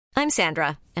I'm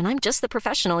Sandra, and I'm just the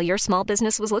professional your small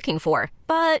business was looking for.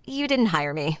 But you didn't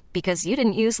hire me because you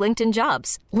didn't use LinkedIn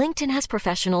Jobs. LinkedIn has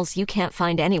professionals you can't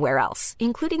find anywhere else,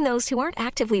 including those who aren't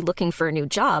actively looking for a new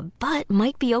job, but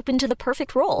might be open to the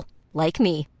perfect role, like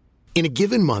me. In a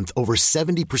given month, over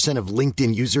 70% of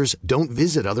LinkedIn users don't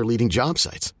visit other leading job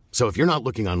sites. So if you're not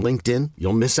looking on LinkedIn,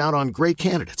 you'll miss out on great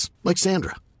candidates like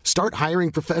Sandra. Start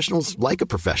hiring professionals like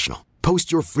a professional.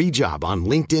 Post your free job on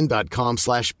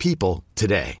linkedin.com/people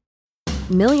today.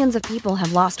 Millions of people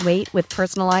have lost weight with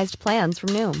personalized plans from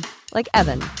Noom. Like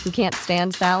Evan, who can't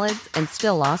stand salads and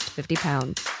still lost 50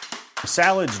 pounds.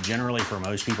 Salads generally for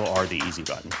most people are the easy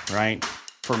button, right?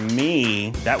 For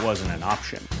me, that wasn't an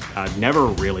option. I never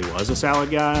really was a salad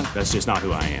guy. That's just not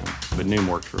who I am. But Noom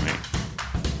worked for me.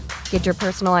 Get your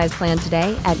personalized plan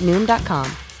today at Noom.com.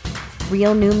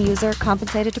 Real Noom user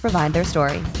compensated to provide their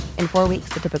story. In 4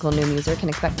 weeks, the typical Noom user can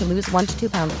expect to lose 1 to 2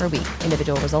 pounds per week.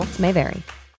 Individual results may vary.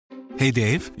 Hey,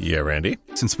 Dave. Yeah, Randy.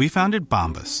 Since we founded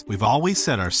Bombas, we've always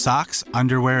said our socks,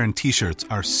 underwear, and T-shirts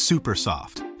are super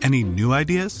soft. Any new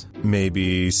ideas?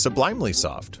 Maybe sublimely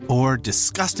soft. Or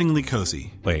disgustingly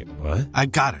cozy. Wait, what? I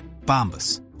got it.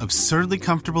 Bombas. Absurdly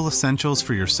comfortable essentials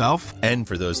for yourself and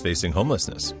for those facing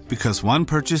homelessness. Because one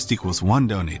purchased equals one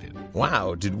donated.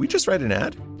 Wow, did we just write an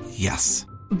ad? Yes.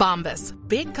 Bombas.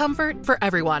 Big comfort for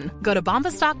everyone. Go to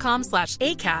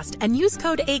bombas.com/ACAST and use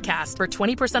code ACAST for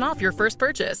 20% off your first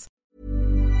purchase.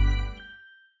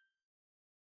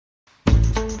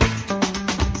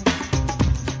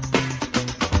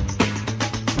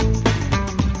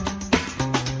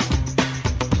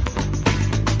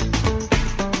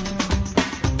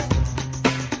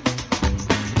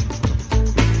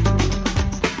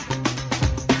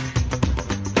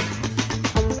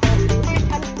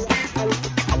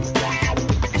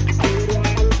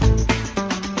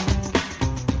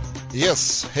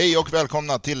 Yes, hej och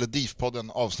välkomna till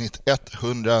DIF-podden avsnitt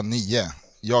 109.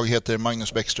 Jag heter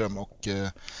Magnus Bäckström och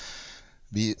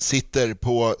vi sitter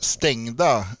på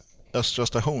stängda Östra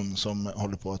station som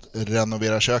håller på att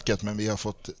renovera köket, men vi har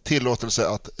fått tillåtelse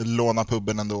att låna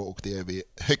pubben ändå och det är vi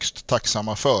högst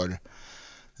tacksamma för.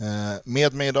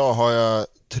 Med mig idag har jag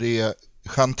 3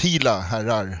 gentila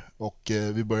herrar och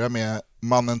vi börjar med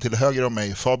mannen till höger om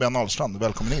mig, Fabian Ahlstrand.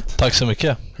 Välkommen hit. Tack så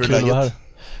mycket. Hur är läget? Här.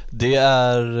 Det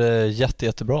är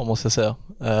jättebra måste jag säga.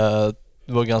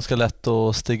 Det var ganska lätt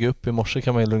att stiga upp i morse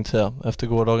kan man ju lugnt säga efter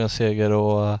gårdagens seger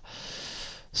och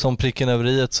som pricken över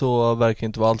iet så verkar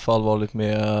inte vara allt för allvarligt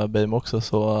med Beim också,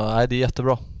 så nej, det är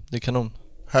jättebra. Det är kanon.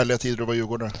 Härliga tider att vara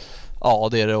djurgårdare. Ja,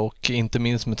 det är det, och inte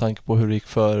minst med tanke på hur det gick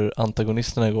för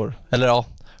antagonisterna igår. Eller ja,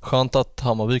 skönt att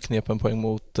Hammarby knep en poäng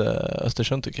mot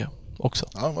Östersund tycker jag också.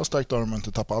 Ja, det var starkt av dem att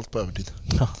inte tappa allt på övertid.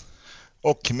 Ja.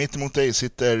 Och mitt emot dig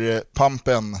sitter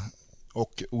pampen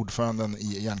och ordföranden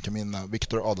i Järnkamina,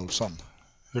 Viktor Adolfsson.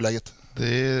 Hur är läget?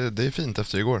 Det är fint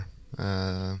efter igår.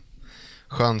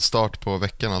 Skön start på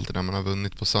veckan alltid när man har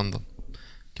vunnit på söndagen.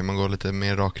 Kan man gå lite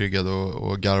mer rakryggad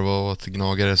och garva åt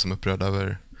gnagare som upprörda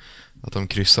över att de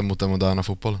kryssar mot den moderna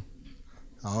fotbollen.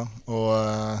 Ja, och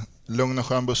lugn och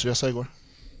skön bussresa igår?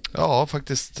 Ja,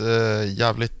 faktiskt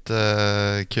jävligt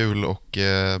kul och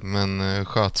men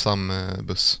skötsam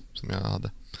buss som jag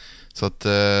hade. Så att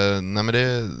nej, men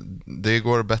det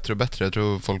går bättre och bättre. Jag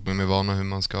tror folk blir mer vana hur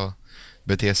man ska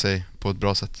bete sig på ett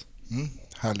bra sätt.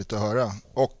 Härligt att höra.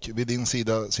 Och vid din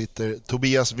sida sitter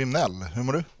Tobias Wimnell. Hur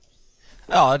mår du?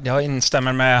 Ja, jag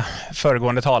instämmer med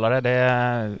föregående talare. Det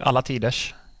är alla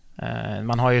tiders.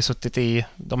 Man har ju suttit i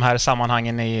de här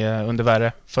sammanhangen under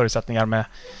värre förutsättningar med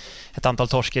ett antal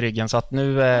torsk i ryggen, så att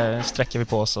nu sträcker vi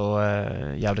på oss och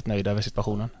jävligt nöjda över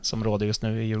situationen som råder just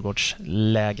nu i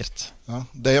Djurgårdslägret. Ja,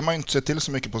 det har man inte sett till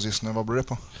så mycket på sistone. Vad beror det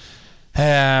på?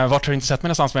 Vart har du inte sett mig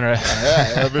någonstans, menar du?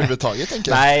 Nej, överhuvudtaget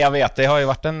tänker jag. Nej, jag vet. Det har ju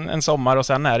varit en sommar och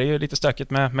sen är det ju lite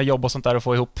stökigt med jobb och sånt där att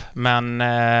få ihop. Men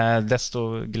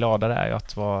desto gladare är jag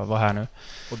att vara här nu.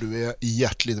 Och du är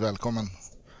hjärtligt välkommen.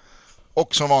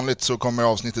 Och som vanligt så kommer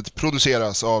avsnittet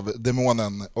produceras av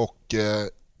Demonen och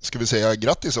ska vi säga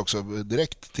grattis också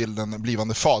direkt till den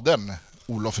blivande fadern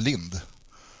Olof Lind.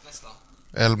 Nästan.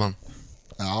 Elman.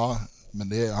 Ja,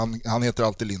 men han heter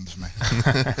alltid Lind för mig.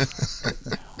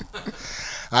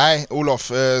 Nej,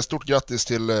 Olof, stort grattis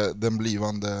till den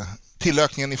blivande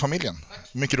tillökningen i familjen.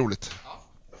 Mycket roligt.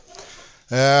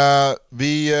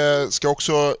 Vi ska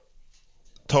också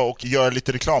ta och göra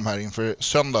lite reklam här inför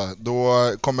söndag.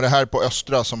 Då kommer det här på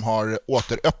Östra som har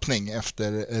återöppning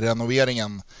efter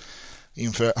renoveringen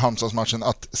inför Halmstadsmatchen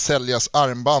att säljas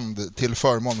armband till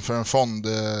förmån för en fond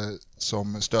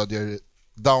som stödjer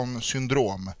Down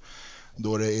syndrom.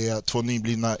 då det är 2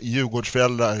 nyblivna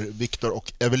Djurgårdsföräldrar, Viktor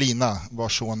och Evelina,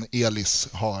 vars son Elis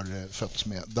har fötts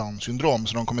med Down-syndrom.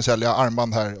 Så de kommer sälja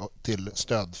armband här till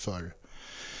stöd för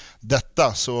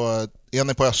detta. Så är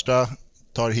ni på Östra,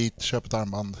 tar hit, köp ett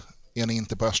armband. Är ni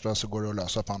inte på Östra så går det att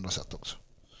lösa på andra sätt också.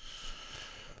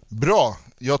 Bra,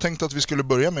 jag tänkte att vi skulle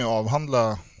börja med att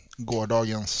avhandla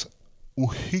gårdagens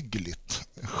ohyggligt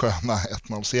sköna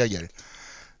 1-0-seger.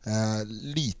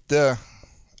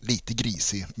 Lite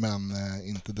grisig, men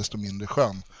inte desto mindre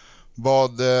skön.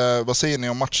 Vad säger ni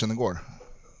om matchen igår?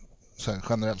 Så här,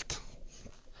 generellt.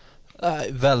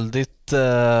 Väldigt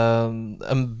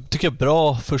tycker jag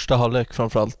bra första halvlek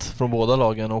framförallt från båda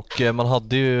lagen, och man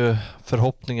hade ju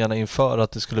förhoppningarna inför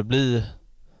att det skulle bli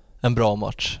en bra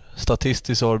match.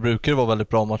 Statistiskt så brukar det vara väldigt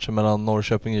bra matcher mellan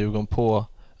Norrköping och Djurgården på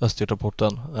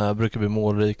Östergötland. Brukar bli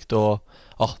målrikt, och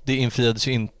det infriades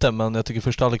ju inte, men jag tycker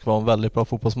första halvlek var en väldigt bra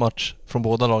fotbollsmatch från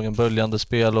båda lagen, böljande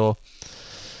spel, och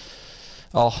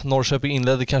Norrköping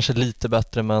inledde kanske lite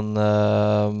bättre, men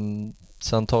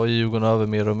sen tar ju Djurgården över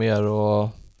mer och mer, och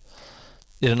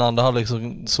i den andra halvlek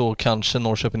så kanske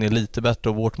Norrköping är lite bättre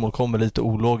och vårt mål kommer lite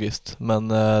ologiskt, men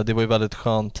det var ju väldigt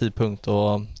skön tidpunkt,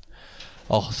 och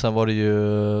sen var det ju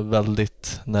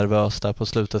väldigt nervöst där på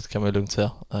slutet, kan man ju lugnt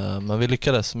säga. Men vi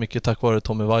lyckades, mycket tack vare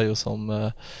Tommy Vaiho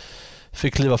som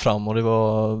fick kliva fram, och det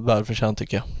var välförtjänt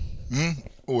tycker jag.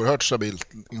 Oerhört stabilt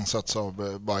insats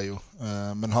av Vaiho,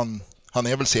 men han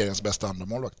är väl seriens bästa andra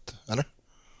målvakt, eller?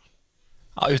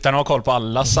 Ja, utan att ha koll på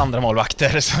allas andra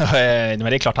målvakter, så, men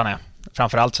det är klart han är.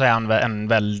 Framförallt så är han en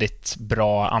väldigt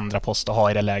bra andra post att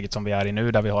ha i det läget som vi är i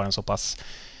nu, där vi har en så pass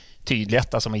tydlig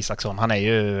etta som Isaksson. Han är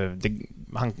ju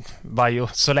Vaiho,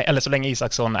 så länge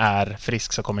Isaksson är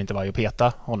frisk så kommer inte Vaiho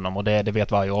peta honom, och det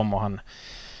vet Vaiho om, och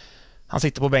han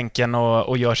sitter på bänken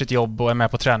och gör sitt jobb och är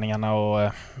med på träningarna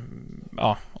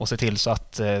och ser till så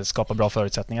att skapa bra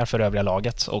förutsättningar för övriga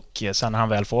laget. Och sen när han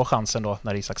väl får chansen då,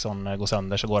 när Isaksson går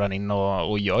sönder, så går han in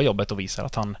och gör jobbet och visar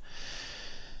att han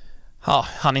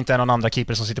inte är någon andra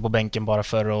keeper som sitter på bänken bara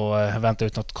för att vänta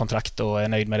ut något kontrakt och är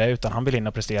nöjd med det, utan han vill in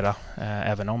och prestera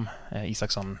även om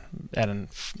Isaksson är den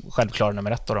självklara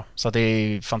nummer 1 då. Så det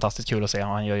är fantastiskt kul att se.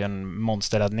 Han gör ju en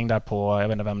monsterräddning där på, jag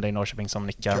vet inte vem det är i Norrköping som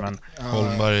nickar, men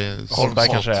Holmberg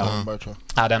kanske är.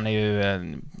 Ja, den är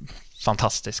ju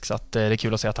fantastisk, så att det är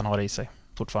kul att se att han har det i sig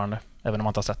fortfarande, även om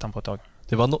man inte har sett han på ett tag.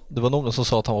 Det var någon som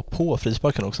sa att han var på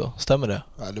frisparken också. Stämmer det?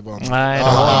 Nej,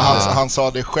 han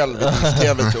sa det själv i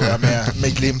TV, tror jag,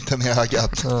 med glimten i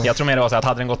ögat. Jag tror mer det var så att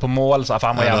hade den gått på mål så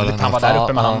han var där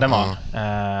uppe med handen var.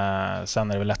 Sen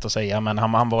är det väl lätt att säga, men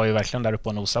han var ju verkligen där uppe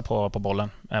och nosa på bollen,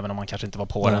 även om han kanske inte var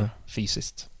på den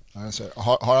fysiskt.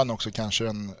 Har han också kanske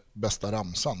den bästa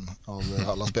ramsan av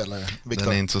alla spelare? Victor?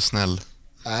 Den är inte så snäll.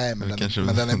 Nej, men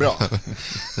den är bra.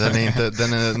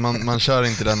 Man kör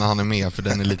inte den när han är med, för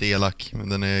den är lite elak, men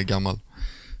den är gammal.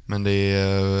 Men det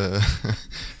är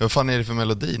vad fan är det för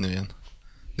melodi nu igen?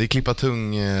 Det är klippa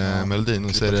tung melodin,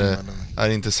 och så är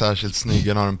det inte särskilt snygg.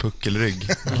 Han har en puckelrygg.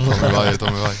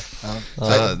 Tommy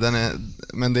Vaiho.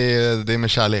 Men det är med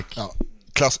kärlek. Ja.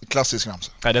 Klassisk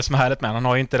ramsa. Ja, det som är härligt med han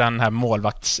har ju inte den här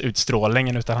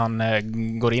målvaktsutstrålningen, utan han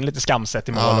går in lite skamset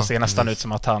i mål och ser nästan ut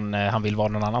som att han vill vara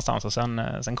någon annanstans, och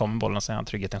sen kommer bollen och sen har han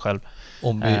tryggheten själv.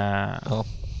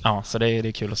 Så det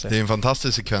är kul att se. Det är en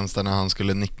fantastisk sekvens där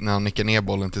när han nickar ner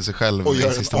bollen till sig själv i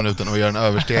sista minuten och gör en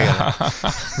överstegare.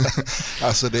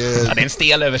 Alltså det är en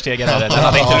stel överstegare. Den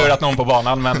hade inte lurat någon på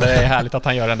banan, men det är härligt att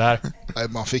han gör den där.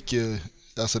 Man fick ju,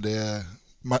 alltså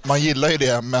man gillar ju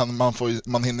det, men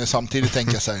man hinner samtidigt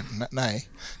tänka sig nej.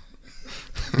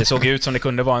 Det såg ut som det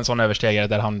kunde vara en sån överstegare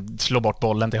där han slår bort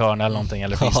bollen till hörna eller någonting,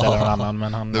 eller friställer någon annan,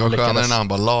 men han det var skönare när han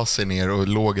bara la sig ner och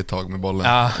låg ett tag med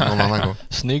bollen någon annan gång.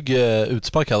 Snygg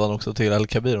utspark hade han också till El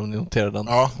Kabir, om ni noterade den.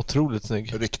 Otroligt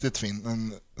snygg. Riktigt fin.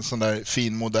 En sån där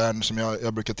fin modern som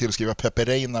jag brukar tillskriva Pepe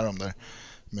Reina, de där.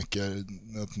 Mycket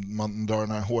att man drar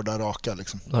den här hårda raka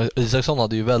liksom. Isaksson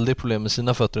hade ju väldigt problem med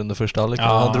sina fötter under första halvlek.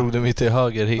 Han drog det mitt till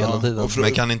höger hela tiden.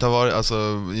 Men kan inte ha varit, alltså,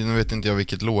 nu vet inte jag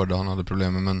vilket lår han hade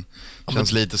problem med, men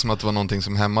känns lite som att det var någonting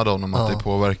som hämmade honom, att det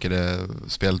påverkade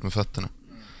spelet med fötterna.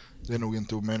 Det är nog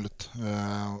inte omöjligt.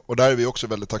 Och där är vi också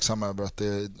väldigt tacksamma över att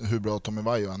hur bra Tommy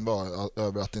Vaiho än var,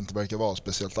 över att det inte verkar vara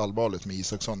speciellt allvarligt med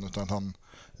Isaksson, utan att han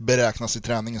beräknas i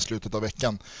träning i slutet av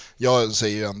veckan. Jag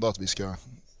säger ju ändå att vi ska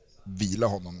vila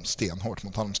honom stenhårt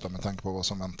mot Halmstad med tanke på vad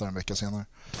som väntar en vecka senare.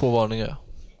 2 varningar.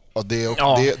 Ja,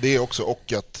 det är också,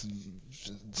 och att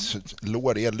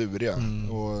lår är luriga.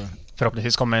 Och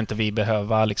förhoppningsvis kommer inte vi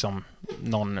behöva liksom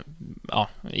någon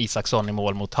Isaksson i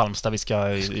mål mot Halmstad. Vi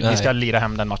ska lira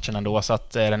hem den matchen ändå, så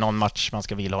att är det någon match man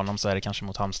ska vila honom så är det kanske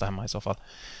mot Halmstad hemma i så fall.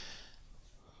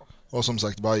 Och som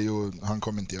sagt, Vaiho, han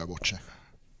kommer inte göra bort sig.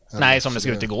 Nej, som det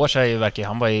såg ut igår så verkar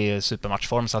han vara i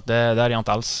supermatchform, så att där är jag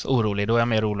inte alls orolig. Då är jag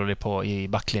mer orolig på i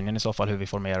backlinjen i så fall, hur vi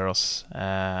formerar oss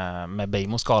med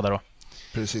Beijmos skada då.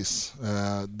 Precis.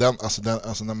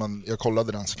 Jag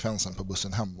kollade den sekvensen på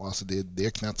bussen hem och alltså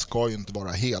det knät ska ju inte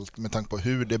vara helt, med tanke på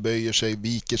hur det böjer sig,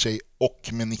 viker sig och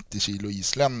med 90 kilo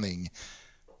islänning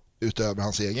utöver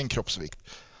hans egen kroppsvikt,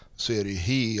 så är det ju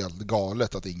helt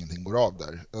galet att ingenting går av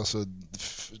där. Alltså,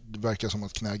 det verkar som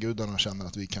att knägudarna känner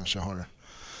att vi kanske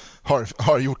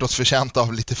har gjort oss förtjänta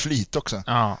av lite flyt också.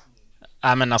 Ja.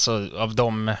 Men alltså, av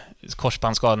de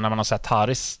korsbandsskadorna man har sett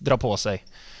Haris dra på sig,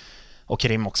 och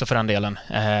Krim också för den delen,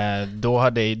 då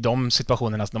hade de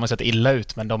situationerna, de har sett illa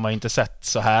ut, men de har inte sett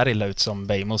så här illa ut som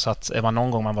Beijmo. Så att är man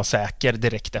någon gång man var säker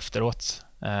direkt efteråt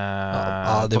det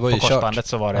var på ju korsbandet,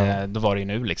 så var det, då var det ju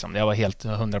nu liksom. Jag var helt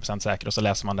 100% säker, och så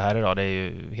läser man det här idag. Det är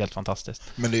ju helt fantastiskt.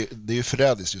 Men det är ju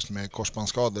förrädiskt just med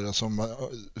korsbandsskador. Som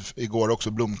igår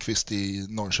också, Blomqvist i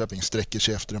Norrköping sträcker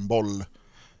sig efter en boll,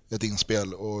 ett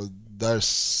inspel, och där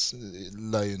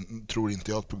tror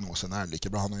inte jag att prognosen är lika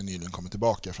bra. Han har ju nyligen kommit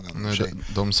tillbaka från en tjej.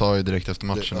 De sa ju direkt efter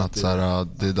matchen att så här,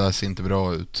 det där ser inte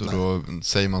bra ut, och då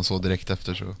säger man så direkt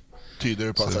efter, så tyder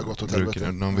det på att det har gått åt helvete.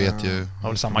 De vet ju. Har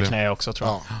väl samma knä också, tror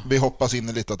jag. Ja, vi hoppas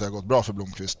innerligt att det har gått bra för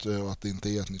Blomqvist och att det inte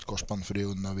är ett nytt korsband, för det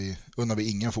unnar vi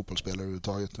ingen fotbollsspelare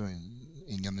överhuvudtaget,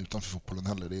 ingen utanför fotbollen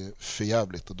heller. Det är för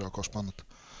jävligt att dra korsbandet.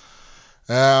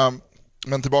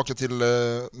 Men tillbaka till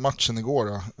matchen igår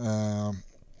då.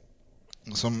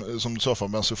 Som du sa,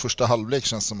 Fabian, alltså första halvlek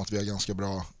känns som att vi har ganska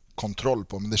bra kontroll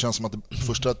på, men det känns som att det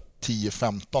första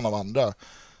 10-15 av andra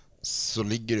så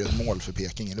ligger det ett mål för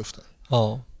Peking i luften.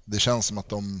 Ja. Det känns som att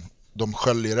de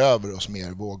sköljer över oss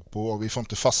mer våg på, och vi får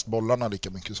inte fast bollarna lika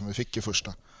mycket som vi fick i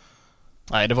första.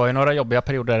 Nej, det var ju några jobbiga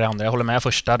perioder i andra. Jag håller med,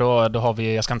 första då har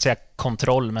vi, jag ska inte säga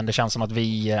kontroll, men det känns som att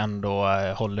vi ändå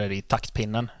håller i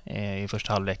taktpinnen i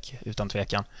första halvlek, utan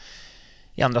tvekan.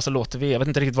 I andra så låter vi, jag vet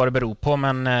inte riktigt vad det beror på,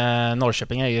 men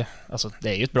Norrköping är ju, alltså, det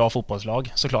är ju ett bra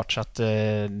fotbollslag såklart, så att det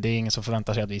är ingen som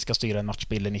förväntar sig att vi ska styra en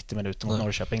matchbild i 90 minuter mot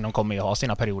Norrköping. De kommer ju ha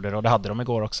sina perioder, och det hade de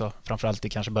igår också, framförallt i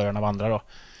kanske början av andra då.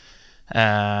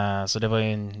 Så det var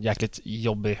ju en jäkligt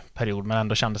jobbig period, men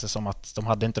ändå kändes det som att de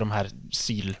hade inte de här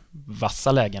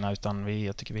sylvassa lägena, utan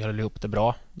jag tycker vi höll ihop det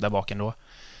bra där bak ändå.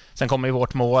 Sen kommer ju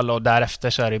vårt mål, och därefter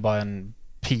så är det bara en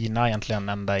pina egentligen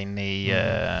ända in i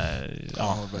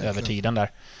övertiden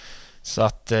där. Så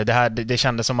att det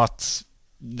kändes som att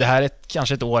det här är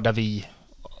kanske ett år där vi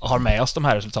har med oss de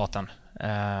här resultaten.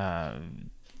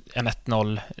 En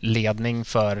 1-0-ledning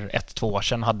för 1-2 år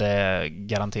sedan hade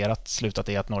garanterat slutat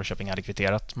i att Norrköping hade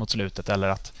kvitterat mot slutet, eller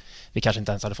att vi kanske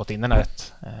inte ens hade fått in den här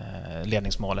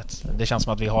ledningsmålet. Det känns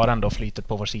som att vi har ändå flytet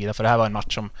på vår sida, för det här var en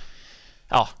match som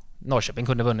Norrköping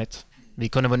kunde vunnit. Vi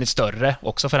kunde vunnit större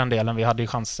också för den delen. Vi hade ju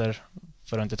chanser,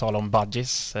 för att inte tala om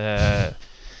Budgies.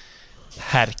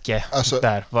 Härke alltså,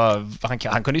 där.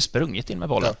 Han kunde ju sprungit in med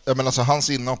bollen. Ja, men alltså, hans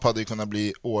inhopp hade ju kunnat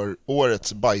bli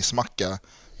årets bajsmacka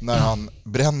när han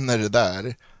bränner det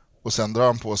där och sen drar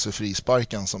han på sig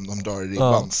frisparken som de drar i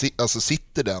ribban. Alltså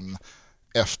sitter den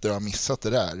efter att ha missat det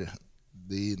där.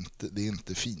 Det är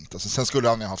inte fint. Alltså, sen skulle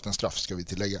han ju ha haft en straff, ska vi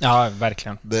tillägga. Ja,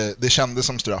 verkligen. Det kändes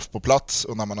som straff på plats,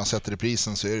 och när man har sett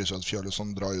reprisen så är det så att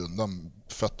Fjörlusson drar ju undan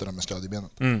fötterna med stöd i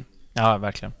benet. Ja,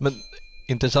 verkligen. Men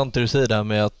intressant det du säger där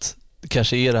med att det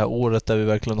kanske är det här året där vi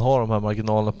verkligen har de här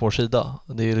marginalerna på vår sida.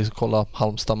 Det är liksom, kolla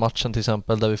Halmstad-matchen till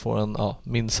exempel, där vi får en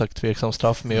minst sagt tveksam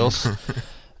straff med oss.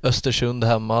 Östersund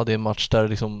hemma, det är en match där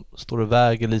liksom står och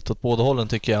väger lite åt båda hållen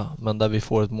tycker jag, men där vi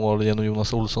får ett mål genom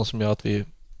Jonas Olsson som gör att vi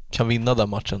kan vinna den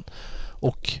matchen.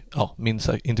 Och minst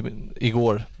sagt,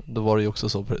 igår då var det ju också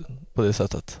så på det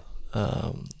sättet.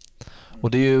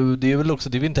 Och det är väl också,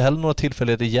 det är inte heller några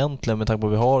tillfälligheter egentligen, med tanke på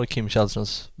att vi har Kim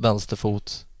Källströms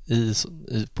vänsterfot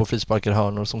på frisparkar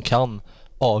hörnor som kan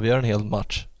avgöra en hel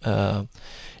match.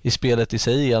 I spelet i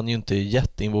sig är han ju inte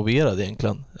jätteinvolverad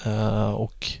egentligen.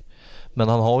 Men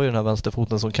han har ju den här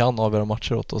vänsterfoten som kan avgöra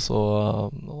matcher åt oss,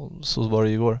 och så var det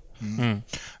igår.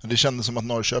 Det kändes som att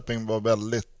Norrköping var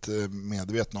väldigt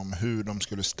medvetna om hur de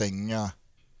skulle stänga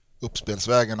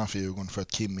uppspelsvägarna för Djurgården för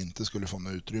att Kim inte skulle få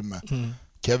något utrymme.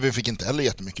 Kevin fick inte heller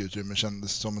jättemycket utrymme,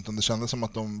 det kändes som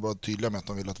att de var tydliga med att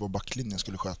de ville att vår backlinje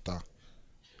skulle sköta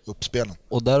uppspelen.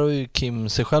 Och där har ju Kim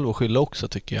sig själv att skylla också,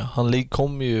 tycker jag. Han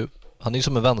är ju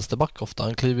som en vänsterback ofta.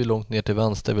 Han kliver långt ner till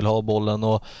vänster, vill ha bollen,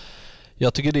 och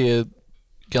jag tycker det är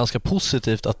ganska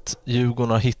positivt att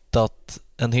Djurgården har hittat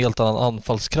en helt annan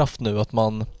anfallskraft nu,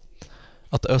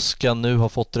 att Öskan nu har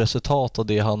fått resultat av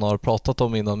det han har pratat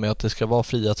om innan, med att det ska vara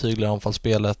fria tyglar i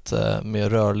anfallsspelet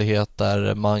med rörlighet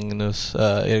där Magnus,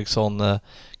 Eriksson,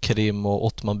 Krim och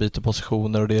Ottman byter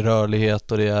positioner, och det är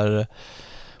rörlighet och det är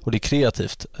och det är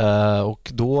kreativt.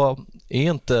 Och då är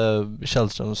inte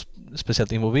Källström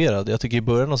speciellt involverad. Jag tycker i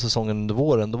början av säsongen under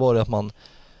våren, då var det att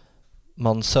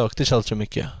man sökte Källström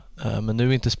mycket. Men nu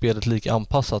är inte spelet lika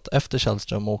anpassat efter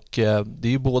Källström, och det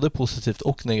är ju både positivt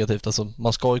och negativt. Alltså,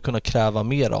 man ska ju kunna kräva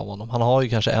mer av honom. Han har ju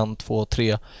kanske 1, 2,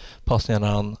 3 passningar när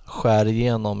han skär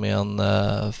igenom med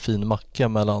en fin macka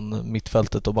mellan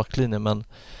mittfältet och backlinjen, men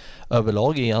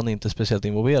överlag är han inte speciellt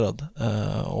involverad.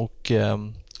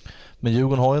 Men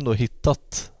Djurgården har ju ändå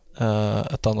hittat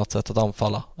ett annat sätt att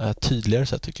anfalla, ett tydligare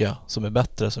sätt tycker jag, som är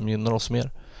bättre, som gynnar oss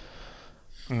mer.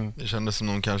 Det kändes som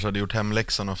någon kanske hade gjort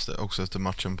hemläxan också efter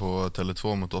matchen på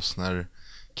Tele2 mot oss, när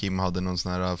Kim hade någon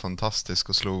sån här fantastisk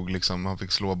och slog liksom, han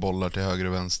fick slå bollar till höger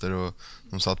och vänster och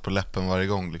de satt på läppen varje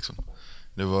gång liksom.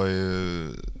 Det var ju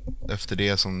efter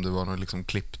det som det var något liksom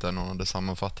klipp där någon hade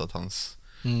sammanfattat hans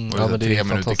ja, det 3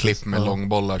 minuter klipp med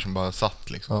långbollar som bara satt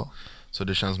liksom. Ja. Så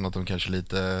det känns som att de kanske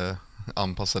lite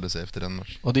anpassade sig efter den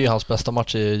matchen. Och det är hans bästa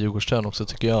match i Djurgårdströn också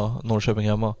tycker jag, Norrköping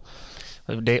hemma.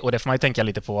 Och det får man ju tänka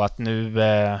lite på att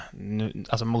nu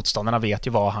alltså motståndarna vet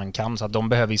ju vad han kan, så att de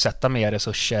behöver ju sätta mer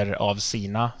resurser av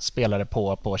sina spelare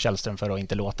på Källström för att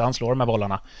inte låta han slå de här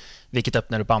bollarna, vilket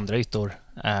öppnar upp andra ytor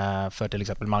för till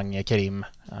exempel Mange, Kerim,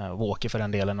 Walker för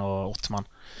den delen och Ottman.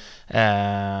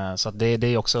 Så att det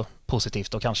är också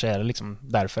positivt, och kanske är det liksom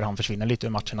därför han försvinner lite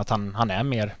ur matchen, att han är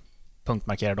mer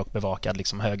punktmarkerad och bevakad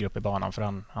liksom högre upp i banan,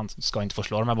 för han ska inte få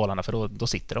slå de här bollarna, för då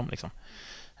sitter de liksom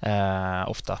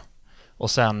ofta.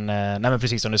 Och sen, men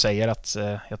precis som du säger, att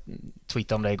jag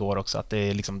tweetade om det igår också, att det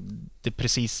är liksom, det är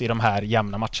precis i de här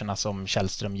jämna matcherna som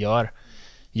Källström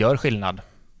gör skillnad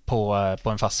på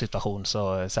en fast situation,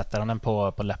 så sätter han den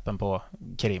på läppen på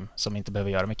Kerim, som inte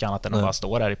behöver göra mycket annat än att bara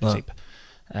stå där i princip.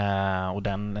 Och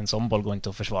en sån boll går inte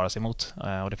att försvara sig emot,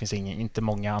 och det finns inte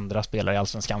många andra spelare i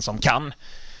Allsvenskan som kan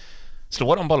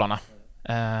slå de bollarna.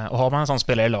 Och har man en sån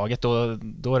spelare i laget,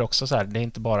 då är det också så här, det är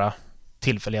inte bara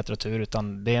tillfälligheter och tur,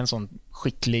 utan det är en sån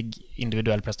skicklig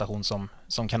individuell prestation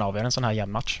som kan avgöra en sån här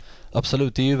jämn match.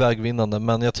 Absolut, det är ju vägvinnande,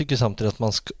 men jag tycker samtidigt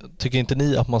att tycker inte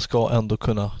ni att man ska ändå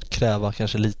kunna kräva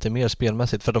kanske lite mer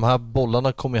spelmässigt, för de här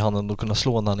bollarna kommer han ändå kunna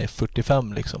slå när han är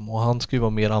 45 liksom, och han ska ju vara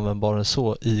mer användbar än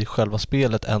så i själva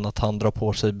spelet än att han drar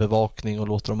på sig bevakning och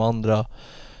låter de andra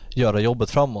göra jobbet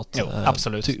framåt. Jo,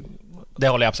 absolut. Det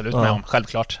håller jag absolut med om,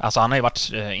 självklart. Alltså han har ju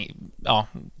varit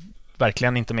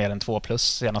verkligen inte mer än 2+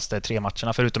 senaste 3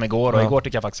 matcherna, förutom igår. Och igår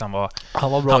tycker jag faktiskt han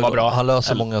var bra. Han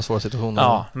löser många svåra situationer.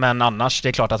 Ja, men annars, det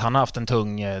är klart att han har haft en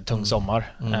tung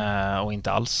sommar och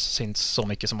inte alls syns så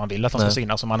mycket som man vill att han ska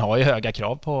synas. Och man har ju höga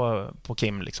krav på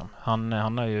Kim liksom. Han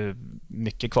har ju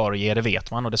mycket kvar att ge, det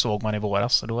vet man, och det såg man i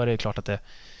våras. Och då är det klart att det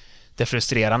är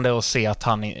frustrerande att se att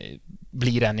han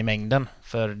blir en i mängden,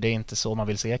 för det är inte så man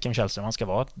vill se Kim Källström. Han ska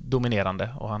vara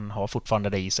dominerande, och han har fortfarande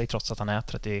det i sig trots att han är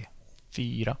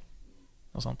 34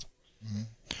 och sånt.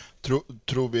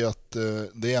 Tror vi att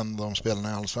det är en av de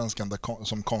spelarna i Allsvenskan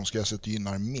som konstgräset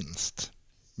gynnar minst,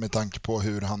 med tanke på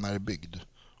hur han är byggd,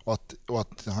 och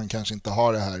att han kanske inte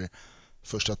har det här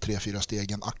första 3-4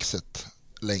 stegen axet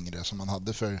längre som han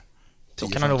hade för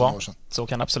 10-15 år sedan? Så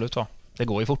kan det absolut vara. Det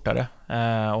går ju fortare,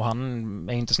 och han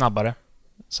är inte snabbare,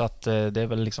 så att det är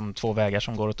väl liksom 2 vägar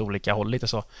som går åt olika håll lite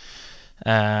så.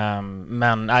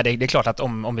 Men det är klart att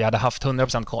om vi hade haft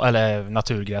 100% eller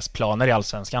naturgräsplaner i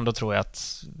Allsvenskan, då tror jag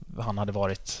att han hade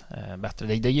varit bättre.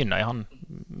 Det gynnar ju han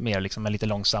mer liksom, med lite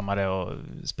långsammare och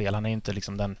spel. Han är inte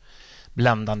liksom den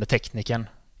bländande tekniken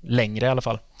längre i alla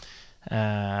fall.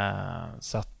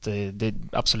 Så att det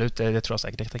absolut, det tror jag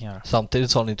säkert att det kan göra.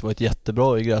 Samtidigt så har han inte varit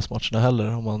jättebra i gräsmatcherna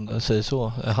heller, om man säger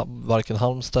så. Varken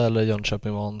Halmstad eller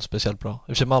Jönköping var han speciellt bra. I och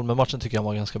för sig Malmö-matchen tycker jag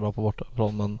var ganska bra på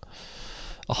bortaplan, men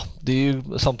det är ju,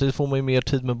 samtidigt får man ju mer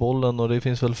tid med bollen, och det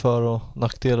finns väl för- och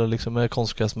nackdelar liksom med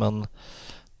konstgräs, men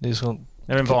det är så.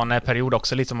 Det är en vanlig period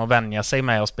också, lite som att vänja sig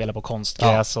med att spela på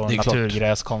konstgräs och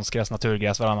naturgräs, konstgräs,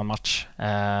 naturgräs varannan match.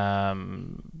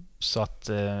 Så att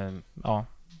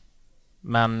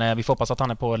men vi får hoppas att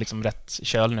han är på liksom rätt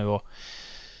köl nu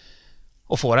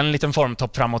och får en liten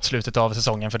formtopp framåt slutet av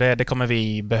säsongen, för det kommer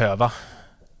vi behöva.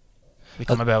 Vi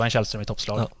kommer behöva en Källström i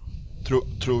toppslag.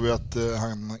 Tror vi att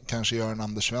han kanske gör en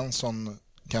Anders Svensson,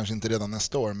 kanske inte redan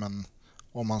nästa år, men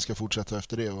om han ska fortsätta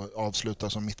efter det och avsluta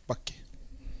som mittback?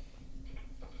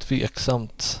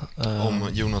 Tveksamt. Om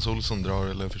Jonas Olsson drar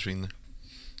eller försvinner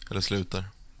eller slutar.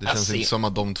 Det känns inte som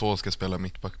att de två ska spela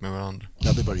mittback med varandra.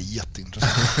 Ja, det var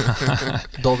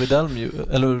jätteintressant. David Elm,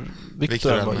 eller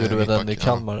Victor Elm gjorde väl den i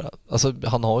Kalmar. Alltså,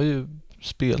 han har ju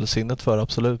spelsinnet för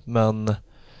absolut, men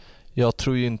Jag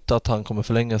tror ju inte att han kommer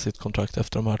förlänga sitt kontrakt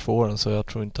efter de här 2 åren, så jag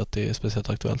tror inte att det är speciellt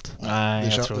aktuellt.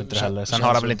 Nej, jag tror inte det heller. Sen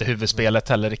har han väl inte huvudspelet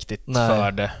heller riktigt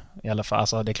för det. I alla fall,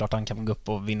 alltså, det är klart han kan gå upp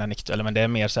och vinna nickdueller, men det är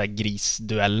mer så här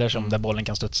grisdueller som där bollen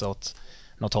kan studsa åt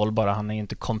något håll bara. Han är ju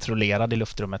inte kontrollerad i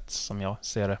luftrummet som jag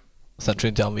ser det. Sen tror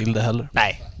inte han vill det heller.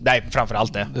 Nej,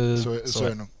 framförallt det. Så är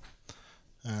det nog.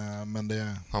 Men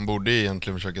det... Han borde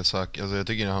egentligen försöka söka. Alltså jag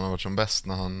tycker att han har varit som bäst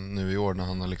nu i år när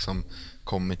han har liksom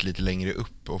kommit lite längre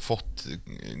upp och fått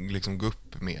liksom gå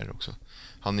upp mer också.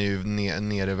 Han är ju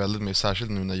nere väldigt mycket,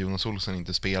 särskilt nu när Jonas Olsson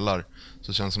inte spelar.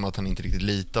 Så känns det som att han inte riktigt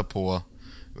litar på,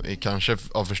 kanske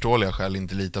av förståeliga skäl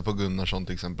inte litar på Gunnarsson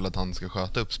till exempel, att han ska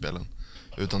sköta upp spelen.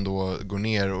 Utan då går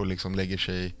ner och liksom lägger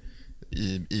sig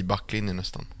i backlinjen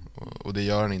nästan. Och det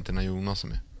gör han inte när Jonas är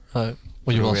med. Nej.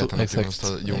 Och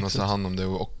Jonas tar hand om det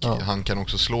och han kan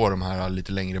också slå de här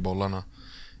lite längre bollarna.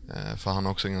 För han är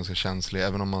också ganska känslig.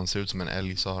 Även om han ser ut som en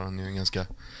älg så har han ju en ganska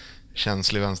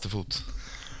känslig vänsterfot.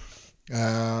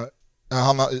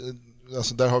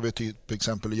 Alltså där har vi ett typ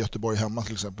exempel i Göteborg hemma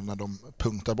till exempel, när de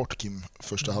punktar bort Kim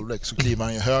första halvlek, så kliver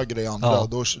han ju högre i andra.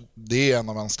 Då, det är en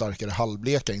av hans starkare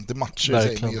halvlekar, inte matcher i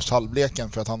sig, men just halvleken,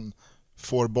 för att han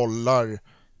får bollar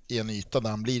i en yta där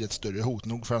han blir ett större hot.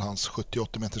 Nog för att hans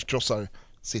 70-80 meters krossar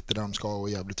sitter där de ska och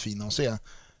är jävligt fina att se.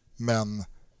 Men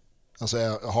alltså,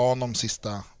 ha honom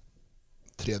sista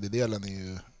tredjedelen är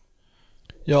ju...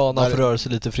 Ja, när han får röra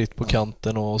sig lite fritt på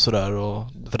kanten och sådär.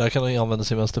 För där kan han ju använda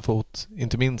sin vänsterfot,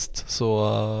 inte minst. Så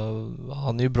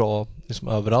han är ju bra liksom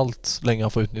överallt länge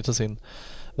han får utnyttja sin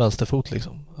vänsterfot.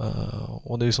 Liksom.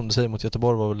 Och det är ju som du säger, mot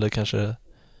Göteborg var väl det kanske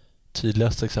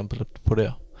tydligaste exemplet på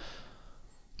det.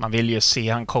 Man vill ju se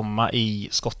han komma i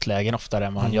skottlägen oftare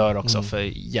än vad han gör också.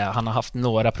 För han har haft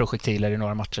några projektiler i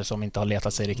några matcher som inte har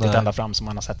letat sig riktigt ända fram, som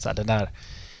man har sett så här,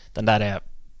 den där är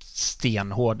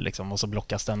stenhård liksom, och så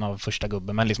blockas den av första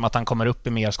gubben. Men liksom att han kommer upp i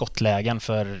mer skottlägen,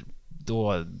 för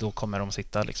då kommer de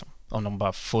sitta liksom, om de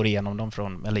bara får igenom dem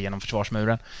genom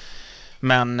försvarsmuren.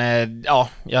 Men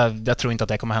jag tror inte att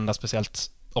det kommer hända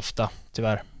speciellt ofta,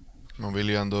 tyvärr. Man vill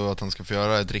ju ändå att han ska få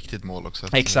göra ett riktigt mål också.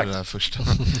 Exakt. Det där första.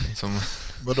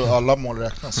 Vadå, alla mål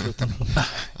räknas?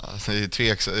 Alltså, jag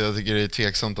tycker det är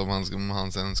tveksamt om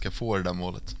han sen ska få det där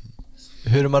målet.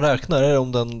 Hur man räknar, är det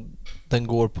om den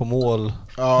går på mål?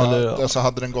 Ja, eller... alltså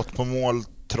hade den gått på mål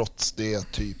trots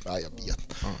det typ, jag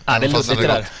vet. Ja, det är lustigt det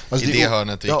där. Alltså, i det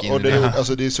hörnet gick in och det,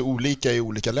 alltså, det är så olika i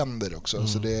olika länder också.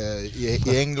 Så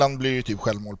i England blir det typ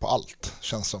självmål på allt,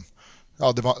 känns som.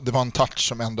 Ja, det var en touch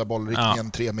som ändrar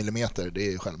bollriktningen 3 millimeter,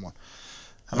 det är självmål.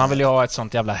 Man vill ju ha ett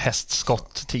sånt jävla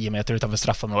hästskott 10 meter utanför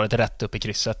straffområdet rätt upp i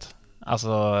krysset. Alltså,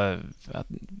 jag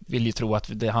vill ju tro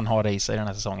att han har det i sig den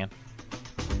här säsongen.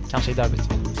 Kanske i derbyt.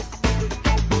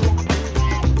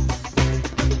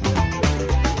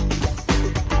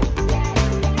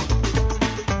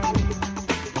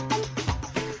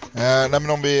 Nej, men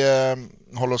om vi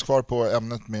håller oss kvar på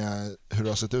ämnet med hur det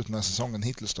har sett ut den här säsongen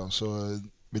hittills då, så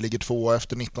vi ligger 2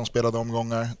 efter 19 spelade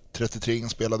omgångar, 33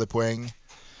 inspelade poäng.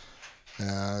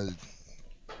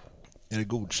 Är det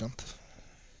godkänt?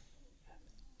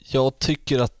 Jag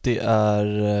tycker att det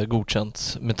är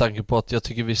godkänt, med tanke på att jag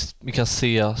tycker vi kan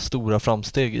se stora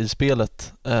framsteg i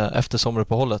spelet efter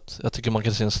sommaruppehållet. Jag tycker man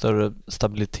kan se en större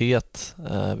stabilitet.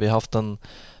 Vi har haft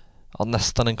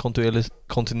nästan en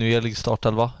kontinuerlig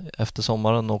startelva efter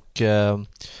sommaren, och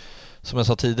som jag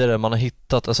sa tidigare, man har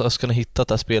hittat, alltså Öskan har hittat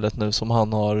det här spelet nu som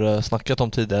han har snackat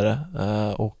om tidigare,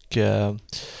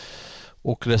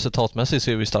 och resultatmässigt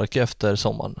så är vi starka efter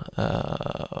sommaren.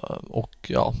 Och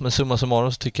ja, men summa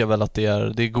summarum så tycker jag väl att det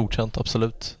är godkänt,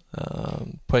 absolut.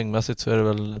 Poängmässigt så är det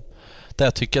väl det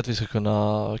jag tycker att vi ska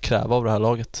kunna kräva av det här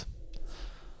laget.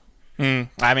 Nej,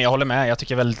 men jag håller med. Jag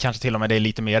tycker väl kanske till och med det är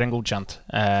lite mer än godkänt,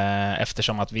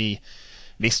 eftersom att vi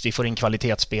får in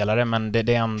kvalitetsspelare, men det är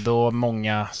ändå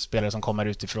många spelare som kommer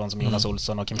utifrån, som Jonas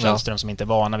Olsson och Kim Källström, som inte är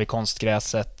vana vid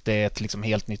konstgräset. Det är ett liksom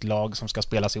helt nytt lag som ska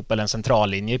spelas ihop, eller en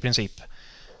centrallinje i princip,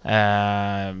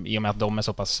 i och med att de är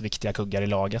så pass viktiga kuggar i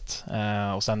laget.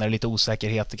 Och sen är det lite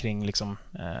osäkerhet kring liksom,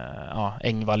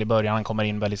 Engvall i början, han kommer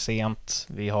in väldigt sent.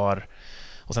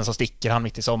 Och sen så sticker han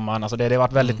mitt i sommaren. Alltså det har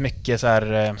varit väldigt mycket så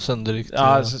här,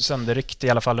 sönderryckt i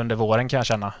alla fall under våren, kan jag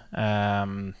känna.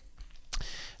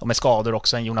 Och med skador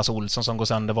också, en Jonas Olsson som går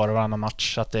sönder var och varannan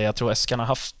match. Så att jag tror Öskan har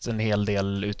haft en hel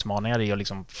del utmaningar i att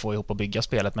liksom få ihop och bygga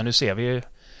spelet. Men nu ser vi ju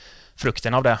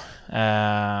frukten av det.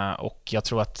 Och jag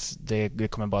tror att det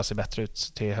kommer bara se bättre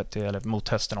ut eller mot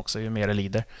hösten också, ju mer det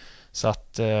lider. Så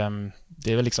att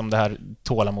det är väl liksom det här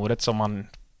tålamodet som man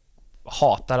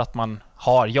hatar att man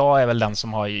har. Jag är väl den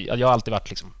som jag har alltid varit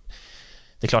liksom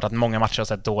det är klart att många matcher har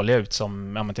sett dåliga ut,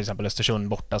 som till exempel Östersund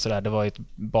borta. Så där. Det var ett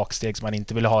baksteg som man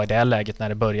inte ville ha i det läget när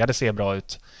det började se bra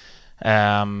ut.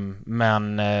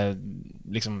 Men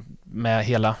liksom med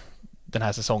hela den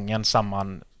här säsongen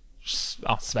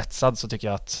svetsad, så tycker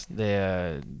jag att det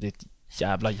är ett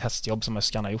jävla hästjobb som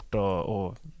Öskan har gjort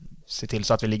och se till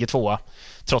så att vi ligger 2,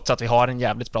 trots att vi har en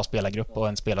jävligt bra spelargrupp och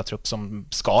en spelartrupp som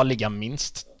ska ligga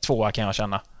minst 2, kan jag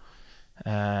känna.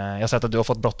 Jag har sett att du har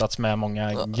fått brottats med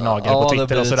många gnagare på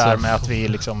Twitter och sådär, med att vi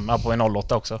liksom på en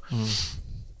 08 också.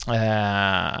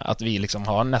 Att vi liksom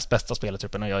har näst bästa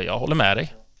spelartruppen, och jag håller med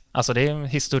dig. Alltså det är en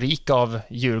historik av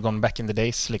Djurgården back in the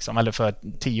days liksom, eller för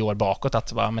 10 år bakåt,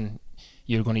 att men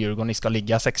Djurgården, ni ska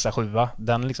ligga 6-7.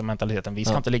 Den liksom mentaliteten, vi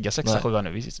ska inte ligga 6-7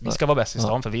 nu. Vi ska vara bäst i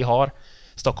stan, för vi har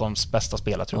Stockholms bästa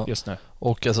spelartrupp just nu.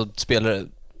 Och alltså spelare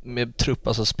med trupp,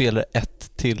 alltså spelare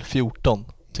 1-14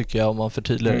 tycker jag, om man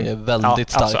förtydligar, är väldigt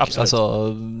stark. Absolut.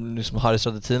 Alltså liksom Harry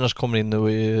Stratetinars kommer in nu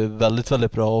och är väldigt,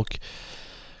 väldigt bra, och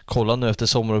kolla nu efter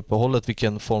sommaruppehållet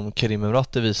vilken form Kerim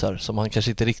Emrati visar, som han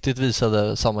kanske inte riktigt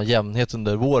visade samma jämnhet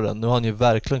under våren. Nu har han ju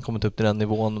verkligen kommit upp till den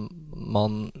nivån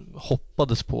man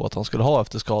hoppades på att han skulle ha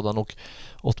efter skadan, och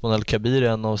Othman El Kabir är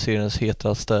en av seriens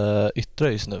hetaste yttrar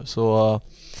just nu, så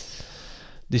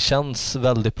det känns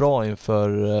väldigt bra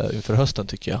inför hösten,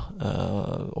 tycker jag.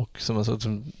 Och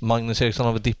som Magnus Eriksson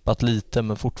har väl dippat lite,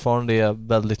 men fortfarande är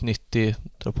väldigt nyttig,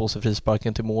 drar på sig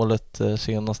frisparken till målet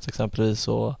senast exempelvis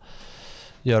och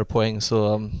gör poäng,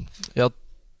 så jag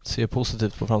ser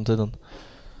positivt på framtiden.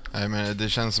 Nej, men det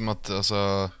känns som att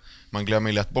man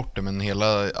glömmer lätt bort det, men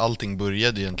allting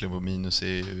började egentligen på minus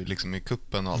i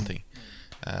kuppen och allting.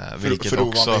 För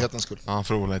ovanlighetens skull. Ja,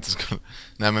 för ovanlighetens skull.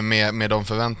 Nej, men med de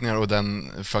förväntningar och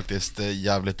den faktiskt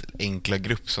jävligt enkla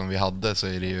grupp som vi hade, så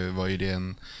var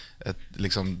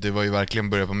det var ju verkligen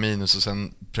börja på minus och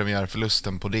sen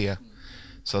premiärförlusten på det.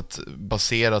 Så att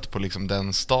baserat på liksom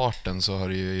den starten så är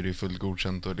det ju fullt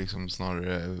godkänt och liksom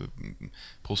snarare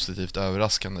positivt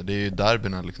överraskande. Det är ju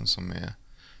derbyna liksom som är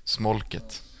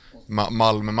smolket.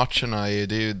 Malmö-matcherna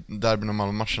det är ju derbyn och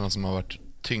Malmö-matcherna som har varit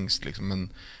tyngst liksom,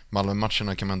 men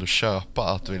Malmö-matcherna kan man ändå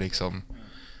köpa att vi liksom,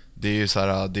 det är ju så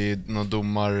här, det är någon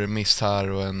domarmiss här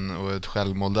och ett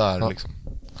självmål där liksom.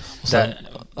 Sen,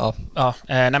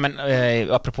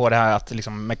 apropå det här att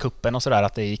liksom med kuppen och sådär,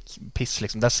 att det gick piss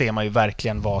liksom, där ser man ju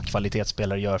verkligen vad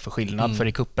kvalitetsspelare gör för skillnad. För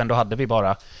i kuppen då hade vi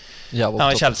bara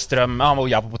Källström och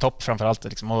Jabo på topp framförallt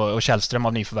liksom, och Källström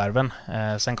av nyförvärven.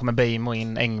 Sen kommer Beijmo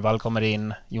in, Engvall kommer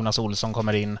in, Jonas Olsson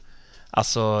kommer in.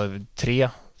 Alltså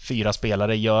 3-4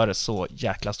 spelare gör så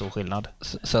jäkla stor skillnad.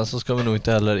 Sen så ska vi nog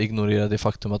inte heller ignorera det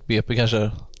faktum att BP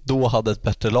kanske då hade ett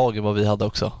bättre lag än vad vi hade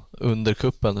också under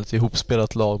kuppen, ett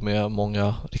ihopspelat lag med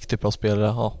många riktigt bra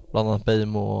spelare, bland annat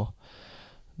Beijmo.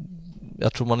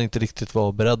 Jag tror man inte riktigt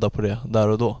var beredda på det där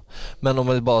och då. Men om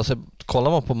man bara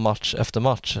kollar man på match efter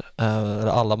match, eller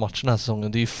alla matcher den här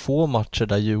säsongen, det är ju få matcher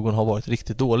där Djurgården har varit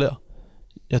riktigt dåliga.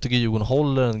 Jag tycker Djurgården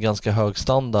håller en ganska hög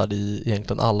standard i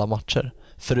egentligen alla matcher,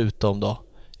 förutom då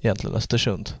egentligen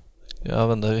Östersund. Jag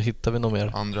vet inte, hittar vi något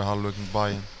mer? Andra halvlek mot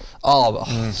Bayern. Ja,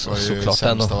 såklart.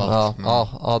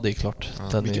 Ja, det är klart.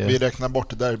 Ja. Vi räknar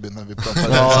bort derbyn när vi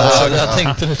pratar. Jag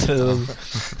tänkte lite.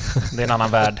 Det är en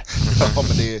annan värld. Ja,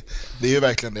 men det är ju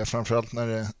verkligen det, framförallt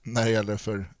när det gäller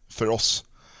för oss.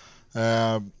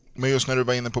 Men just när du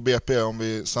var inne på BP, om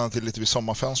vi stannar till lite vid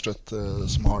sommarfönstret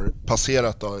som har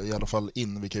passerat då, i alla fall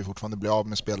in, vi kan ju fortfarande bli av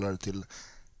med spelare till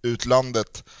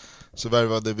utlandet, så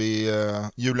värvade vi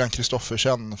Julian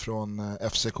Kristoffersen från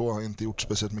FCK, inte gjort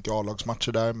speciellt mycket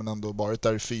A-lagsmatcher där, men ändå varit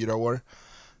där i 4 år.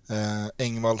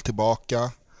 Engvall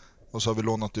tillbaka, och så har vi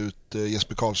lånat ut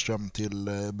Jesper Karlström till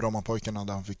Brommapojkarna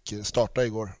där han fick starta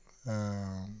igår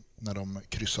när de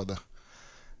kryssade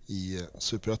i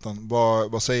Superettan.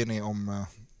 Vad säger ni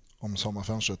om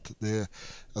sommarfönstret? Det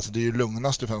är ju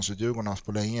lugnaste fönstret Djurgården har haft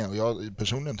på länge, och jag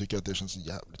personligen tycker att det känns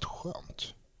jävligt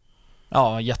skönt.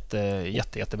 Ja,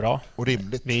 jättebra. Och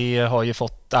rimligt. Vi har ju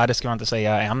fått, det ska man inte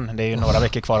säga än, det är ju några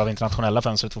veckor kvar av internationella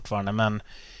fönstret fortfarande, men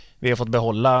vi har fått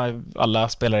behålla alla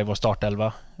spelare i vår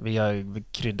startelva. Vi har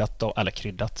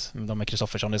kryddat, de med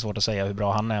Kristoffersson, det är svårt att säga hur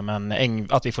bra han är, men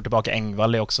att vi får tillbaka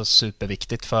Engvall är också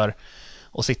superviktigt, för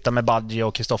att sitta med Badji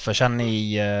och Kristoffersen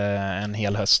i en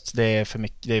hel höst, det är för